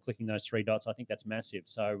button or clicking those 3 dots. I think that's massive.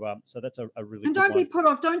 So that's a really and good don't one. be put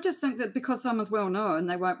off. Don't just think that because someone's well known,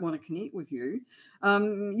 they won't want to connect with you.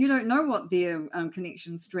 You don't know what their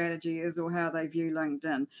connection strategy is or how they view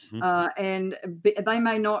LinkedIn. And they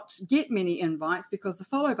may not get many invites because the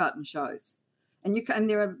follow button shows. And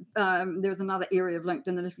there's another area of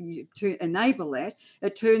LinkedIn that if you enable that,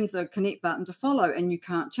 it turns the connect button to follow, and you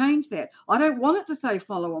can't change that. I don't want it to say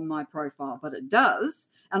follow on my profile, but it does,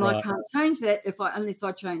 and I can't change that unless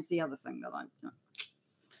I change the other thing that I know.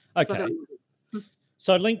 Okay.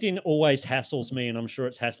 So LinkedIn always hassles me, and I'm sure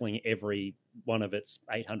it's hassling every one of its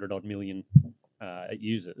 800 odd million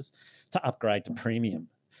users to upgrade to premium.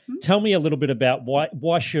 Tell me a little bit about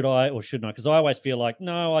why should I or shouldn't I? Because I always feel like,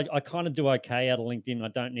 no, I kind of do okay out of LinkedIn. I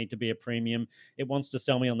don't need to be a premium. It wants to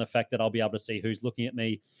sell me on the fact that I'll be able to see who's looking at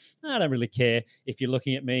me. I don't really care if you're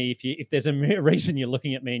looking at me. If there's a reason you're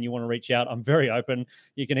looking at me and you want to reach out, I'm very open.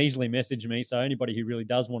 You can easily message me. So anybody who really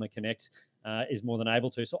does want to connect is more than able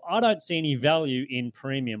to. So I don't see any value in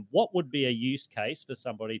premium. What would be a use case for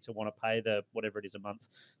somebody to want to pay the whatever it is a month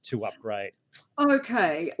to upgrade?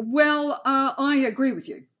 Okay, well, I agree with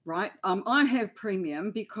you. Right, I have premium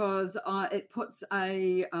because it puts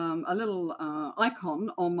a little icon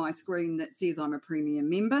on my screen that says I'm a premium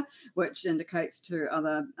member, which indicates to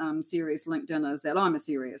other serious LinkedIners that I'm a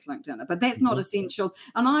serious LinkedIner. But that's not essential.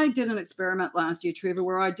 And I did an experiment last year, Trevor,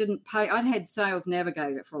 where I didn't pay. I'd had Sales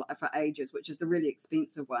Navigator for ages, which is a really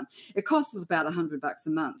expensive one. It costs us about $100 a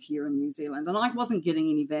month here in New Zealand, and I wasn't getting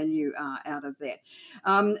any value out of that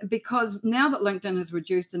because now that LinkedIn has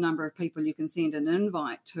reduced the number of people you can send an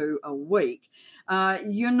invite to a week,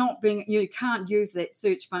 you can't use that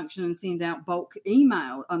search function and send out bulk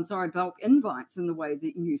invites in the way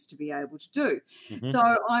that you used to be able to do. So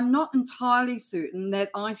I'm not entirely certain that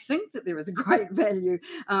I think that there is a great value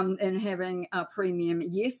in having a premium.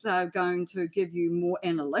 Yes, they're going to give you more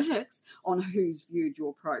analytics on who's viewed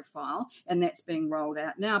your profile, and that's being rolled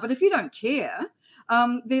out now. But if you don't care,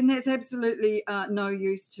 then that's absolutely no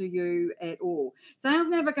use to you at all. Sales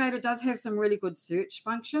Navigator does have some really good search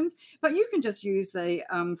functions, but you can just use the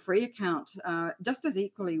free account just as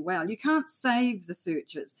equally well. You can't save the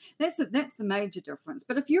searches. That's the major difference.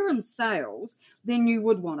 But if you're in sales, then you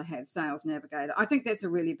would want to have Sales Navigator. I think that's a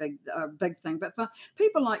really big thing. But for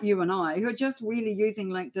people like you and I who are just really using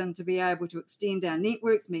LinkedIn to be able to extend our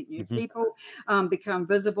networks, meet new people, become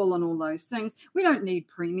visible and all those things, we don't need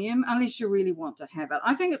premium unless you really want to have it.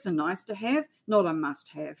 I think it's a nice to have, not a must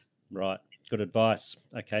have. Right. Good advice.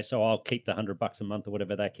 Okay, so I'll keep the $100 a month or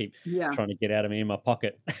whatever they keep trying to get out of me in my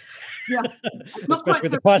pocket. Yeah, especially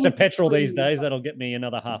with the price of petrol these days, that'll get me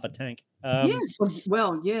another half a tank. Probably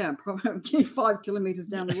 5 kilometers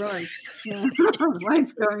down the road. Yeah,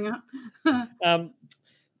 rate's going up.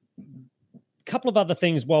 Couple of other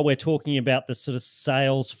things while we're talking about the sort of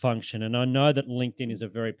sales function, and I know that LinkedIn is a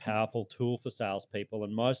very powerful tool for salespeople,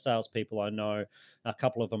 and most salespeople I know, a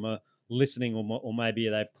couple of them are listening, or maybe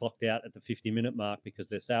they've clocked out at the 50-minute mark because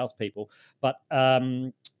they're salespeople. But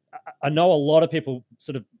I know a lot of people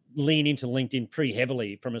sort of lean into LinkedIn pretty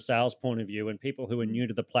heavily from a sales point of view, and people who are new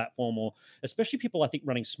to the platform, or especially people I think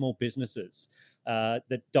running small businesses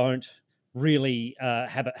that don't really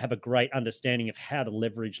have a great understanding of how to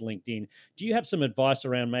leverage LinkedIn. Do you have some advice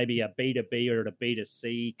around maybe a B2B or a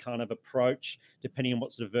B2C kind of approach, depending on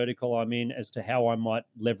what sort of vertical I'm in, as to how I might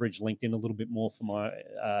leverage LinkedIn a little bit more for my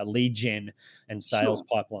lead gen and sales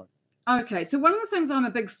pipeline? Okay, so one of the things I'm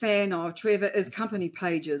a big fan of, Trevor, is company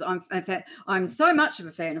pages. I'm so much of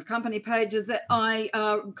a fan of company pages that I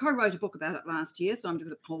co-wrote a book about it last year, so I'm just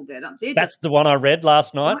going to hold that up there. That's the one I read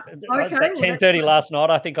last night. Okay, at 10:30 last night,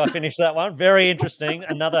 I think I finished that one. Very interesting.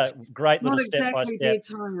 Another great little step by step. It's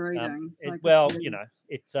not exactly bedtime reading.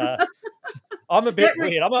 It's I'm a bit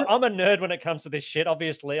weird. I'm a nerd when it comes to this shit.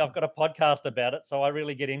 Obviously, I've got a podcast about it, so I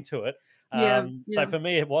really get into it. So for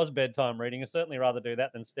me, it was bedtime reading. I'd certainly rather do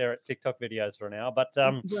that than stare at TikTok videos for an hour. But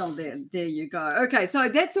well, there you go. Okay, so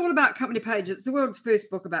that's all about company pages. It's the world's first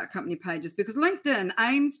book about company pages, because LinkedIn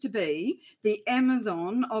aims to be the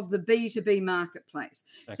Amazon of the B2B marketplace.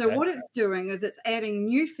 Okay. So what it's doing is it's adding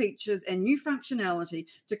new features and new functionality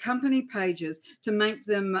to company pages to make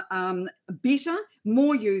them better,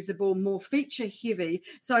 more usable, more feature heavy,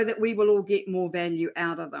 so that we will all get more value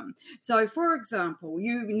out of them. So, for example,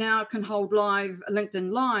 you now can hold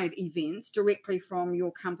LinkedIn Live events directly from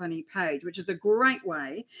your company page, which is a great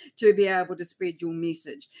way to be able to spread your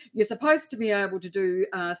message. You're supposed to be able to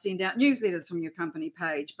send out newsletters from your company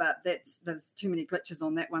page, but there's too many glitches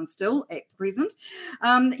on that one still at present.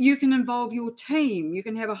 You can involve your team. You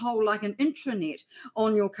can have a whole an intranet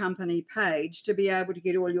on your company page to be able to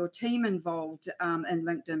get all your team involved in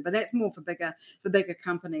LinkedIn, but that's more for bigger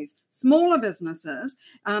companies. Smaller businesses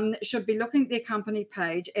should be looking at their company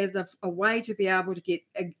page as a way to be able to get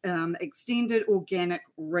extended organic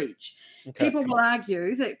reach. Okay. People will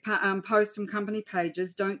argue that posts from company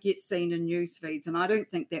pages don't get seen in news feeds, and I don't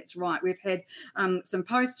think that's right. We've had some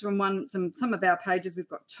posts from some of our pages. We've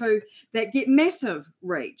got 2 that get massive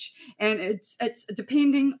reach, and it's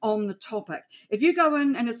depending on the topic. If you go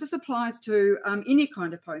in, and this applies to any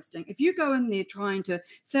kind of posting, if you go in there trying to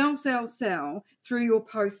sell through your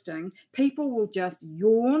posting, people will just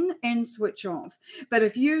yawn and switch off. But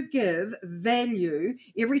if you give value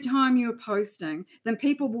every time you're posting, then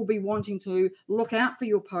people will be wanting to look out for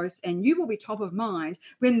your posts, and you will be top of mind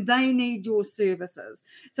when they need your services.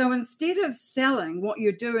 So instead of selling, what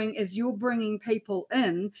you're doing is you're bringing people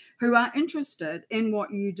in who are interested in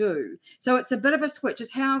what you do. So it's a bit of a switch.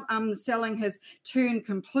 It's how selling has turned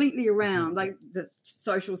completely around. Like the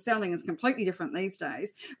social selling is completely different these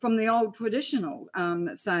days from the old traditional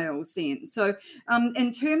sales sense. So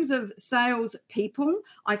in terms of sales people,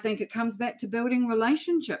 I think it comes back to building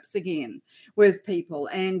relationships again with people,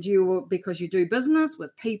 and because you do business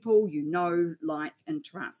with people you know, like, and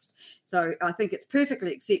trust. So I think it's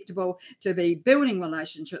perfectly acceptable to be building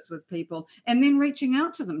relationships with people and then reaching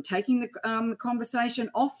out to them, taking the conversation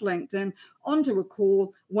off LinkedIn onto a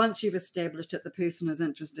call once you've established that the person is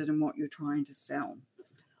interested in what you're trying to sell.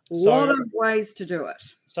 A lot of ways to do it.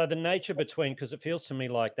 So the nature between, because it feels to me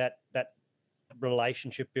like that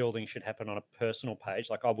relationship building should happen on a personal page.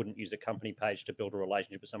 Like I wouldn't use a company page to build a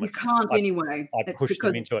relationship with someone. You can't anyway. I'd push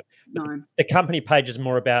them into it. No. The company page is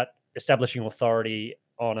more about establishing authority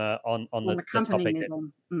on the company topic level.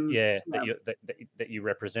 That you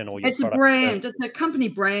represent, or your it's a brand. It's a company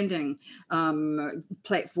branding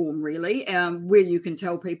platform, really, where you can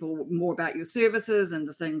tell people more about your services and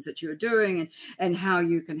the things that you're doing and how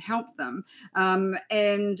you can help them.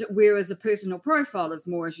 And whereas a personal profile is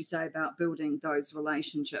more, as you say, about building those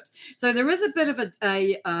relationships. So there is a bit of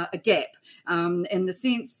a gap in the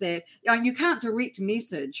sense that you can't direct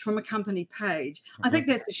message from a company page. I think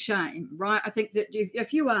that's a shame, right? I think that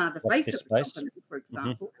if you are the face of the company, for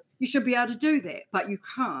example, you should be able to do that, but you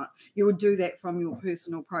can't. You would do that from your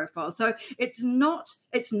personal profile. So it's not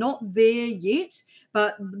there yet,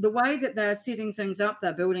 but the way that they're setting things up,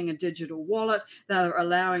 they're building a digital wallet. They're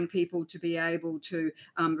allowing people to be able to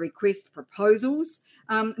request proposals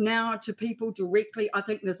now to people directly. I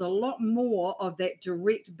think there's a lot more of that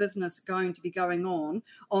direct business going to be going on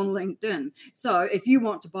LinkedIn. So if you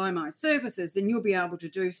want to buy my services, then you'll be able to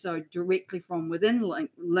do so directly from within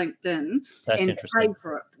LinkedIn. That's and interesting. pay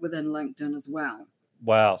for it within LinkedIn as well.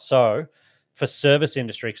 Wow. So for service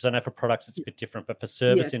industry, because I know for products it's a bit different, but for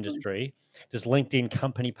service industry, does LinkedIn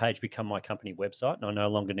company page become my company website? And I no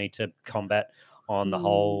longer need to combat on the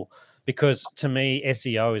whole, because to me,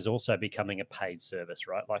 SEO is also becoming a paid service,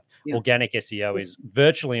 right? Like organic SEO is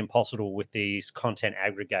virtually impossible with these content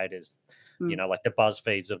aggregators, you know, like the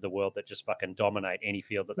BuzzFeeds of the world that just fucking dominate any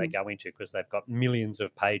field that they go into because they've got millions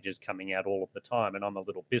of pages coming out all of the time. And I'm a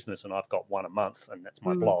little business and I've got one a month and that's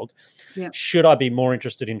my blog. Yeah. Should I be more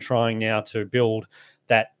interested in trying now to build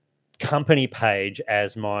that company page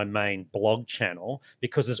as my main blog channel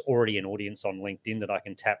because there's already an audience on LinkedIn that I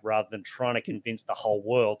can tap rather than trying to convince the whole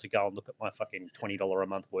world to go and look at my fucking $20 a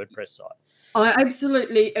month WordPress site? I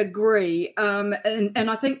absolutely agree. And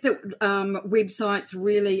I think that websites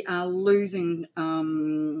really are losing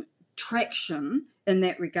traction in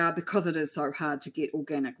that regard because it is so hard to get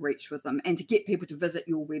organic reach with them, and to get people to visit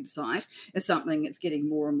your website is something that's getting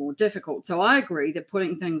more and more difficult. So I agree that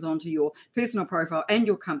putting things onto your personal profile and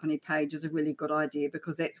your company page is a really good idea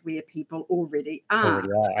because that's where people already are.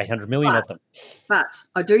 800 million of them. But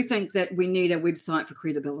I do think that we need a website for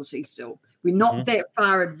credibility still. We're not that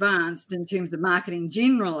far advanced in terms of marketing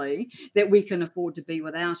generally that we can afford to be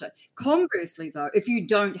without it. Conversely, though, if you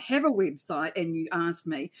don't have a website and you ask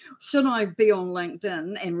me, should I be on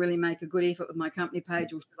LinkedIn and really make a good effort with my company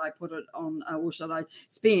page, or should I put it on, or should I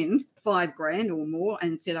spend $5,000 or more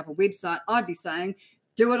and set up a website? I'd be saying,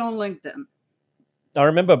 do it on LinkedIn. I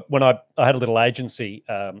remember when I had a little agency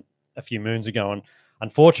a few moons ago, and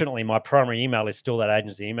unfortunately, my primary email is still that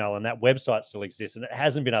agency email, and that website still exists, and it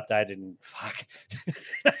hasn't been updated in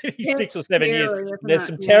 6 or 7 years. There's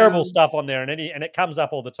some terrible stuff on there, and it comes up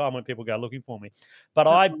all the time when people go looking for me. But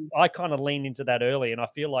I kind of leaned into that early, and I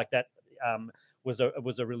feel like that was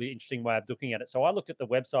a really interesting way of looking at it. So I looked at the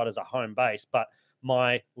website as a home base, but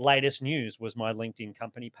my latest news was my LinkedIn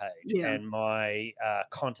company page, and my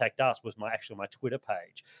contact us was my Twitter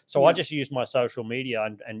page. So I just used my social media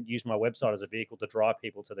and used my website as a vehicle to drive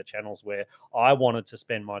people to the channels where I wanted to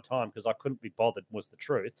spend my time, because I couldn't be bothered, was the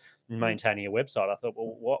truth, in maintaining a website. I thought,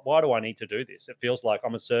 well, why do I need to do this? It feels like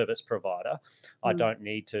I'm a service provider. I don't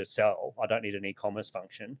need to sell. I don't need an e-commerce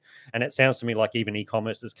function. And it sounds to me like even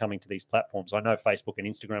e-commerce is coming to these platforms. I know Facebook and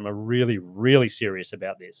Instagram are really, really serious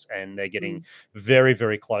about this, and they're getting very,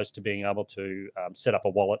 very close to being able to set up a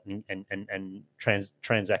wallet and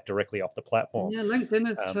transact directly off the platform. Yeah, LinkedIn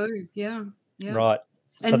is too. Yeah. Right.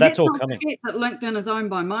 So and that's all coming. That LinkedIn is owned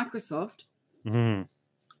by Microsoft.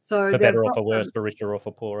 So for better or for worse, for richer or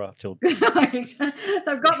for poorer. They've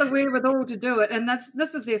got the wherewithal to do it, and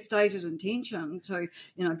this is their stated intention to,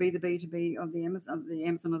 be the B2B of the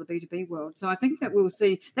Amazon of the B2B world. So I think that we'll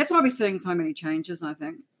see. That's why we're seeing so many changes, I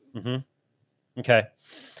think. Mm-hmm. Okay.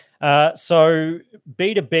 So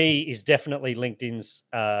B2B is definitely LinkedIn's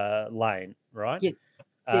lane, right? Yes,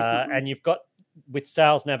 definitely. And you've got, with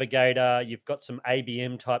Sales Navigator, you've got some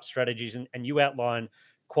ABM type strategies, and you outline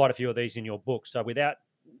quite a few of these in your book. So without,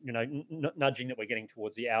 nudging that we're getting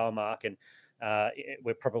towards the hour mark, and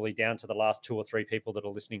we're probably down to the last 2 or 3 people that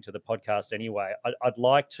are listening to the podcast anyway, I'd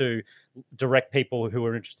like to direct people who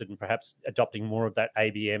are interested in perhaps adopting more of that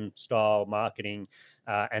ABM style marketing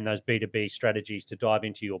and those B2B strategies to dive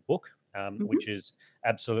into your book, which is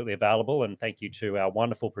absolutely available. And thank you to our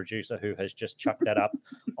wonderful producer who has just chucked that up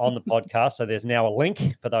on the podcast. So there's now a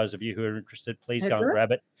link for those of you who are interested. Please go and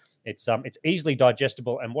grab it. It's easily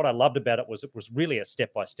digestible, and what I loved about it was really a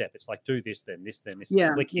step by step. It's like, do this, then this, then this.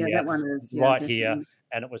 Click here, that one is right here,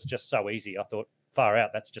 and it was just so easy. I thought, far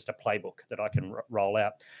out, that's just a playbook that I can roll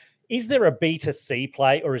out. Is there a B2C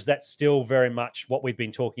play, or is that still very much what we've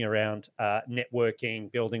been talking around,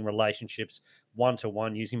 networking, building relationships,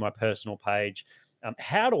 one-to-one, using my personal page?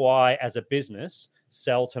 How do I, as a business,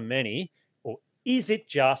 sell to many? Or is it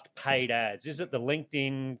just paid ads? Is it the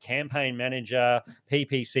LinkedIn campaign manager,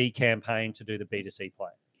 PPC campaign to do the B2C play?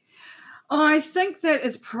 I think that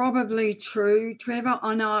is probably true, Trevor.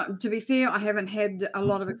 I know, to be fair, I haven't had a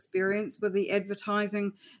lot of experience with the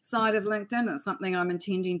advertising side of LinkedIn. It's something I'm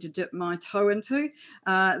intending to dip my toe into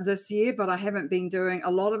this year, but I haven't been doing a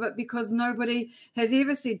lot of it because nobody has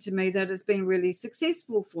ever said to me that it's been really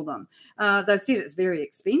successful for them. They said it's very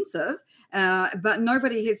expensive, but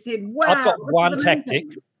nobody has said, wow. I've got one tactic.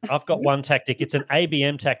 One tactic. It's an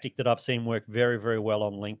ABM tactic that I've seen work very, very well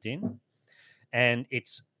on LinkedIn. And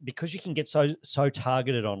it's because you can get so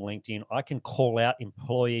targeted on LinkedIn, I can call out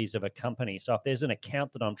employees of a company. So if there's an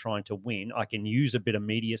account that I'm trying to win, I can use a bit of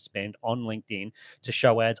media spend on LinkedIn to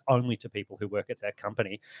show ads only to people who work at that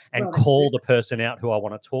company and call the person out who I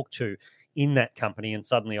want to talk to in that company. And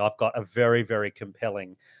suddenly I've got a very, very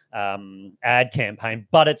compelling ad campaign,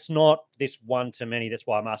 but it's not this one-to-many. That's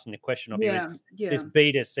why I'm asking the question of you, is this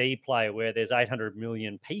B2C play where there's 800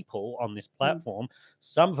 million people on this platform.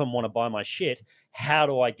 Some of them want to buy my shit. How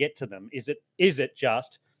do I get to them? Is it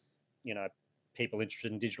just, people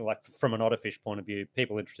interested in digital, like from an Autofish point of view,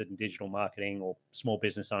 people interested in digital marketing or small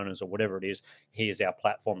business owners or whatever it is, here's our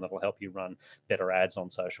platform that will help you run better ads on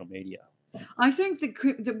social media? I think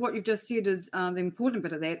that what you've just said is the important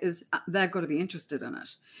bit of that is they've got to be interested in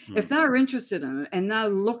it. If they're interested in it and they're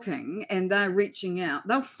looking and they're reaching out,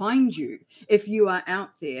 they'll find you if you are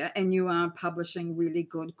out there and you are publishing really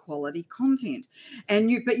good quality content.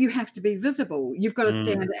 But you have to be visible. You've got to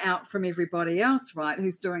stand out from everybody else, right,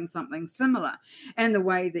 who's doing something similar. And the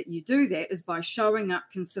way that you do that is by showing up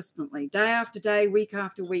consistently, day after day, week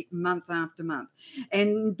after week, month after month.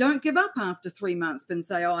 And don't give up after 3 months and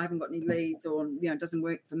say, oh, I haven't got any leads, or it doesn't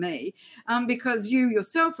work for me, because you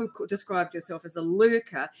yourself have described yourself as a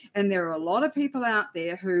lurker, and there are a lot of people out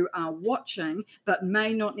there who are watching but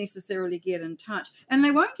may not necessarily get in touch, and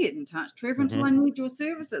they won't get in touch, Trevor, until they need your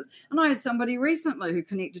services. And I had somebody recently who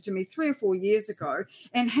connected to me 3 or 4 years ago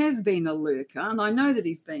and has been a lurker, and I know that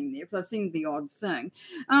he's been there because I've seen the odd thing,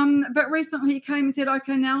 but recently he came and said,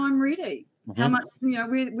 okay, now I'm ready. How much, where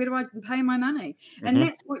do I pay my money? And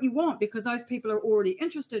that's what you want, because those people are already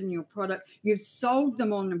interested in your product. You've sold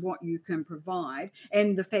them on what you can provide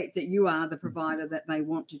and the fact that you are the provider that they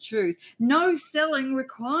want to choose. No selling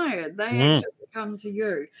required. They actually come to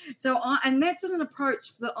you. And that's an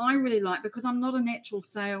approach that I really like, because I'm not a natural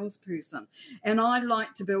salesperson and I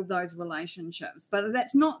like to build those relationships. But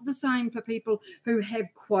that's not the same for people who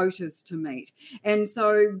have quotas to meet. And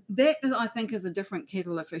so that, I think, is a different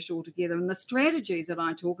kettle of fish altogether. And the strategies that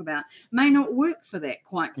I talk about may not work for that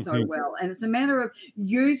quite so well. And it's a matter of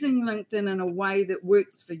using LinkedIn in a way that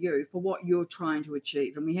works for you, for what you're trying to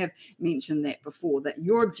achieve. And we have mentioned that before, that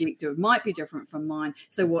your objective might be different from mine.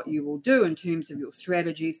 So what you will do in terms of your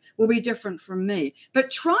strategies will be different from me. But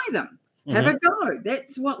try them. Have a go.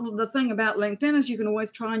 That's what the thing about LinkedIn is. You can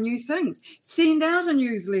always try new things. Send out a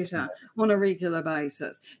newsletter on a regular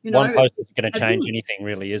basis. One post isn't going to change anything,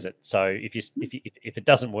 really, is it? So if it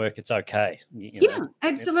doesn't work, it's okay.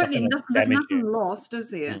 Absolutely. And there's nothing lost,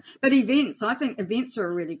 is there? But events, I think events are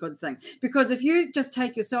a really good thing, because if you just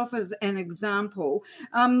take yourself as an example,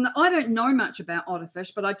 I don't know much about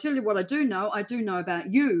Autofish, but I tell you what I do know. I do know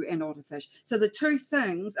about you and Autofish. So the two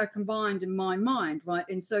things are combined in my mind, right?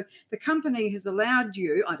 And so the company has allowed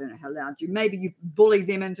you, I don't know how allowed you, maybe you bullied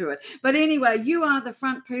them into it. But anyway, you are the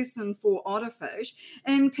front person for Otterfish,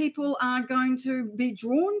 and people are going to be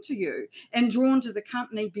drawn to you and drawn to the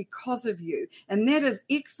company because of you. And that is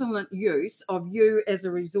excellent use of you as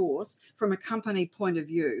a resource from a company point of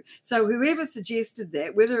view. So whoever suggested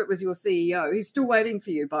that, whether it was your CEO, who's still waiting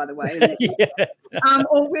for you, by the way,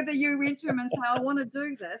 or whether you went to him and say, I want to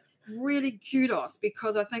do this, really kudos,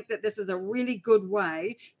 because I think that this is a really good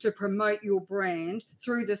way to promote your brand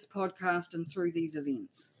through this podcast and through these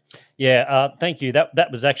events. Yeah, thank you.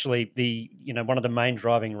 That was actually one of the main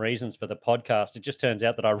driving reasons for the podcast. It just turns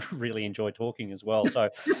out that I really enjoy talking as well. So,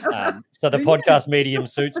 so the podcast medium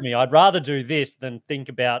suits me. I'd rather do this than think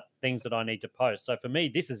about things that I need to post. So for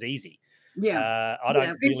me, this is easy. Yeah, I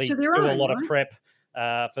don't really do a lot of prep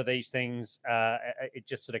for these things. It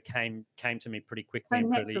just sort of came to me pretty quickly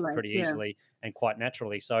and pretty easily and quite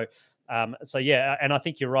naturally. So yeah, and I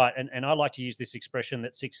think you're right. And I like to use this expression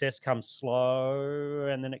that success comes slow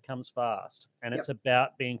and then it comes fast. And it's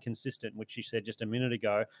about being consistent, which you said just a minute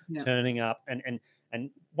ago, turning up. And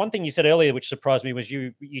one thing you said earlier, which surprised me, was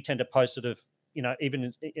you tend to post sort of, even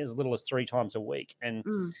as little as 3 times a week.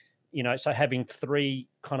 And, so having 3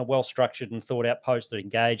 kind of well-structured and thought out posts that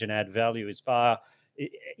engage and add value is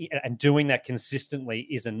and doing that consistently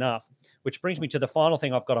is enough, which brings me to the final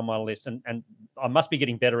thing I've got on my list. And I must be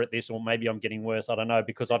getting better at this, or maybe I'm getting worse. I don't know,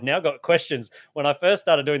 because I've now got questions. When I first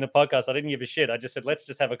started doing the podcast, I didn't give a shit. I just said, let's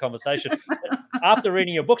just have a conversation. After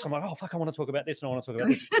reading your books, I'm like, oh, fuck, I want to talk about this and I want to talk about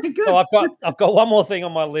this. So I've got one more thing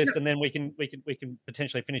on my list, and then we can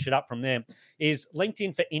potentially finish it up from there, is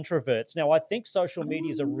LinkedIn for introverts. Now, I think social media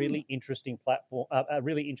is a really interesting platform, a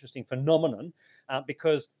really interesting phenomenon,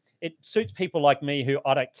 because it suits people like me who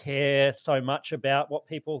I don't care so much about what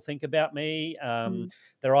people think about me.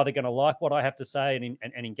 They're either going to like what I have to say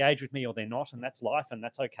and engage with me, or they're not, and that's life, and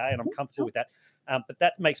that's okay, and I'm comfortable with that. But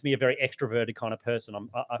that makes me a very extroverted kind of person.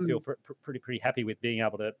 I feel pretty happy with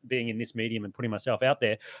being in this medium and putting myself out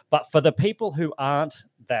there. But for the people who aren't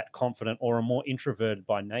that confident or are more introverted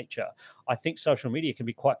by nature, I think social media can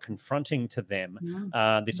be quite confronting to them.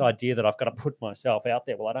 This idea that I've got to put myself out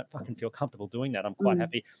there. Well, I don't fucking feel comfortable doing that. I'm quite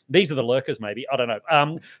happy. These are the lurkers, maybe. I don't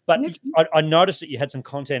know. But I noticed that you had some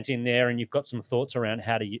content in there, and you've got some thoughts around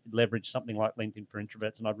how to leverage something like LinkedIn for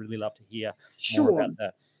introverts, and I'd really love to hear more about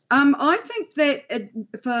that. I think that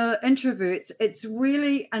for introverts, it's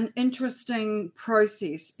really an interesting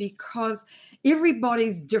process because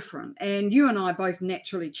everybody's different, and you and I are both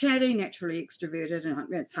naturally chatty, naturally extroverted,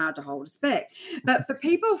 and it's hard to hold us back. But for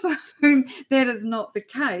people for whom that is not the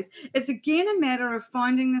case, it's again a matter of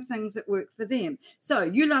finding the things that work for them. So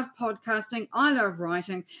you love podcasting, I love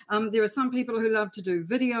writing. There are some people who love to do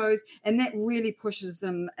videos, and that really pushes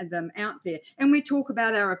them out there. And we talk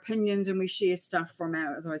about our opinions, and we share stuff from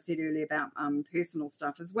our, as I said earlier, about personal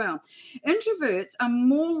stuff as well. Introverts are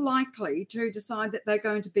more likely to decide that they're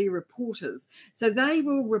going to be reporters. So they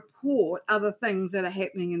will report other things that are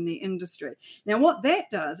happening in the industry. Now, what that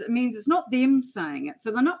does, it means it's not them saying it.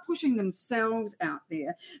 So they're not pushing themselves out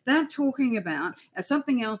there. They're talking about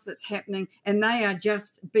something else that's happening, and they are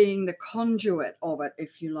just being the conduit of it,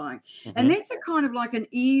 if you like. And that's a kind of like an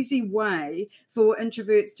easy way for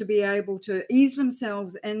introverts to be able to ease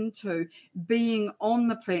themselves into being on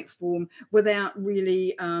the platform without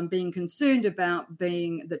really being concerned about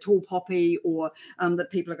being the tall poppy, or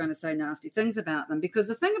that people are going to say nasty things about them. Because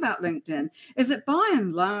the thing about LinkedIn is that by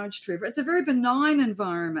and large, Trevor, it's a very benign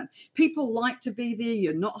environment. People like to be there.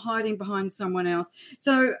 You're not hiding behind someone else.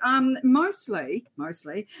 So mostly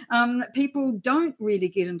people don't really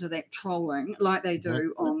get into that trolling like they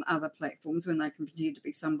do on other platforms when they can pretend to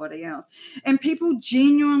be somebody else. And people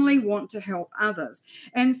genuinely want to help others.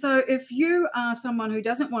 And so if you are someone who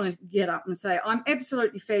doesn't want to get up and say, I'm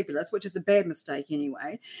absolutely fabulous, which is a bad mistake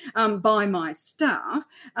anyway, by my staff,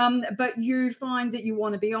 but you find that you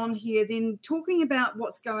want to be on here, then talking about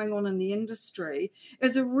what's going on in the industry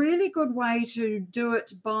is a really good way to do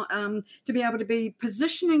it, by to be able to be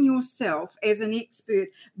positioning yourself as an expert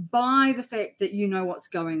by the fact that you know what's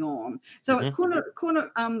going on. So it's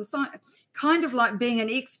kind of like being an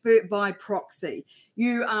expert by proxy.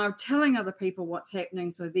 You are telling other people what's happening,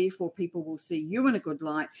 so therefore people will see you in a good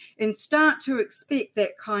light and start to expect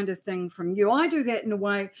that kind of thing from you. I do that in a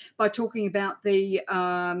way by talking about the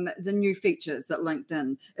new features that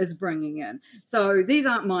LinkedIn is bringing in. So these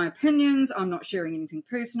aren't my opinions. I'm not sharing anything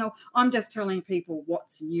personal. I'm just telling people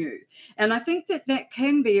what's new. And I think that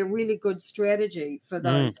can be a really good strategy for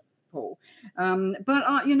those people. But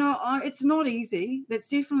it's not easy. It's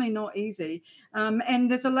definitely not easy. And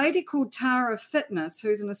there's a lady called Tara Fitness,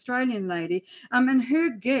 who's an Australian lady, and her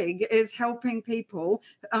gig is helping people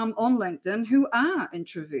on LinkedIn who are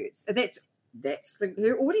introverts. That's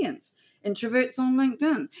her audience, introverts on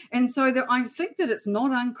LinkedIn. And so I think that it's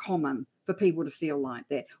not uncommon for people to feel like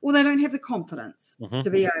that, or they don't have the confidence to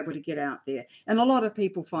be able to get out there. And a lot of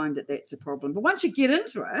people find that that's a problem. But once you get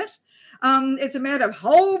into it, it's a matter of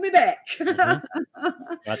hold me back.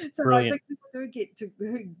 That's so brilliant. I think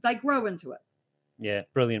people they grow into it. Yeah,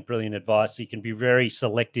 brilliant advice. You can be very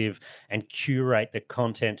selective and curate the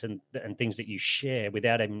content and things that you share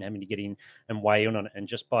without even having to get in and weigh in on it. And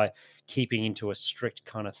just by keeping into a strict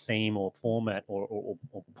kind of theme or format, or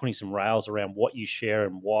putting some rails around what you share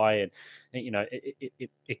and why, and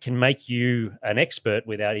it can make you an expert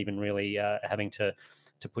without even really having to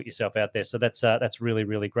put yourself out there. So that's really,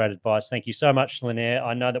 really great advice. Thank you so much, Lynnaire.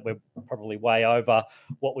 I know that we're probably way over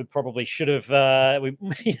what we probably should have,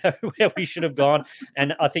 where we should have gone.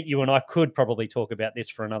 And I think you and I could probably talk about this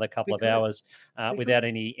for another couple of hours without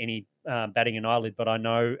any batting an eyelid. But I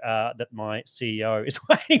know that my CEO is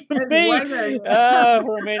waiting for me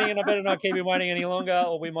for a meeting, and I better not keep him waiting any longer,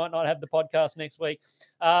 or we might not have the podcast next week.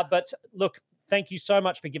 But look, thank you so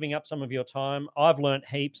much for giving up some of your time. I've learned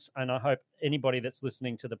heaps, and I hope anybody that's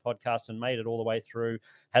listening to the podcast and made it all the way through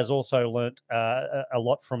has also learnt a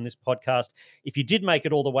lot from this podcast. If you did make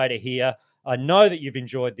it all the way to here, I know that you've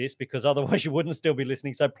enjoyed this, because otherwise you wouldn't still be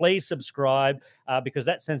listening. So please subscribe, because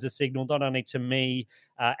that sends a signal not only to me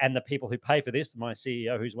and the people who pay for this, my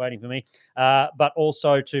CEO who's waiting for me, but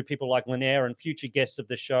also to people like Lynnaire and future guests of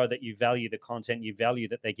the show, that you value the content, you value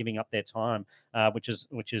that they're giving up their time, which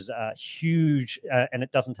is huge, and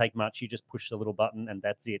it doesn't take much. You just push the little button and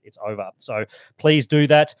that's it. It's over. So please do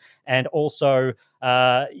that. And also,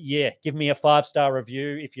 give me a 5-star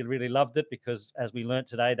review if you really loved it, because as we learned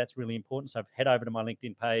today, that's really important. So head over to my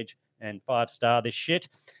LinkedIn page and 5-star this shit,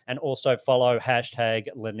 and also follow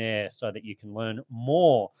 #Lynnaire so that you can learn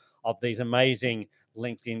more of these amazing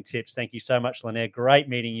LinkedIn tips. Thank you so much, Lynnaire. Great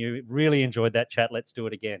meeting you. Really enjoyed that chat. Let's do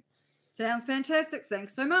it again. Sounds fantastic.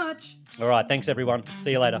 Thanks so much. All right. Thanks, everyone.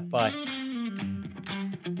 See you later. Bye.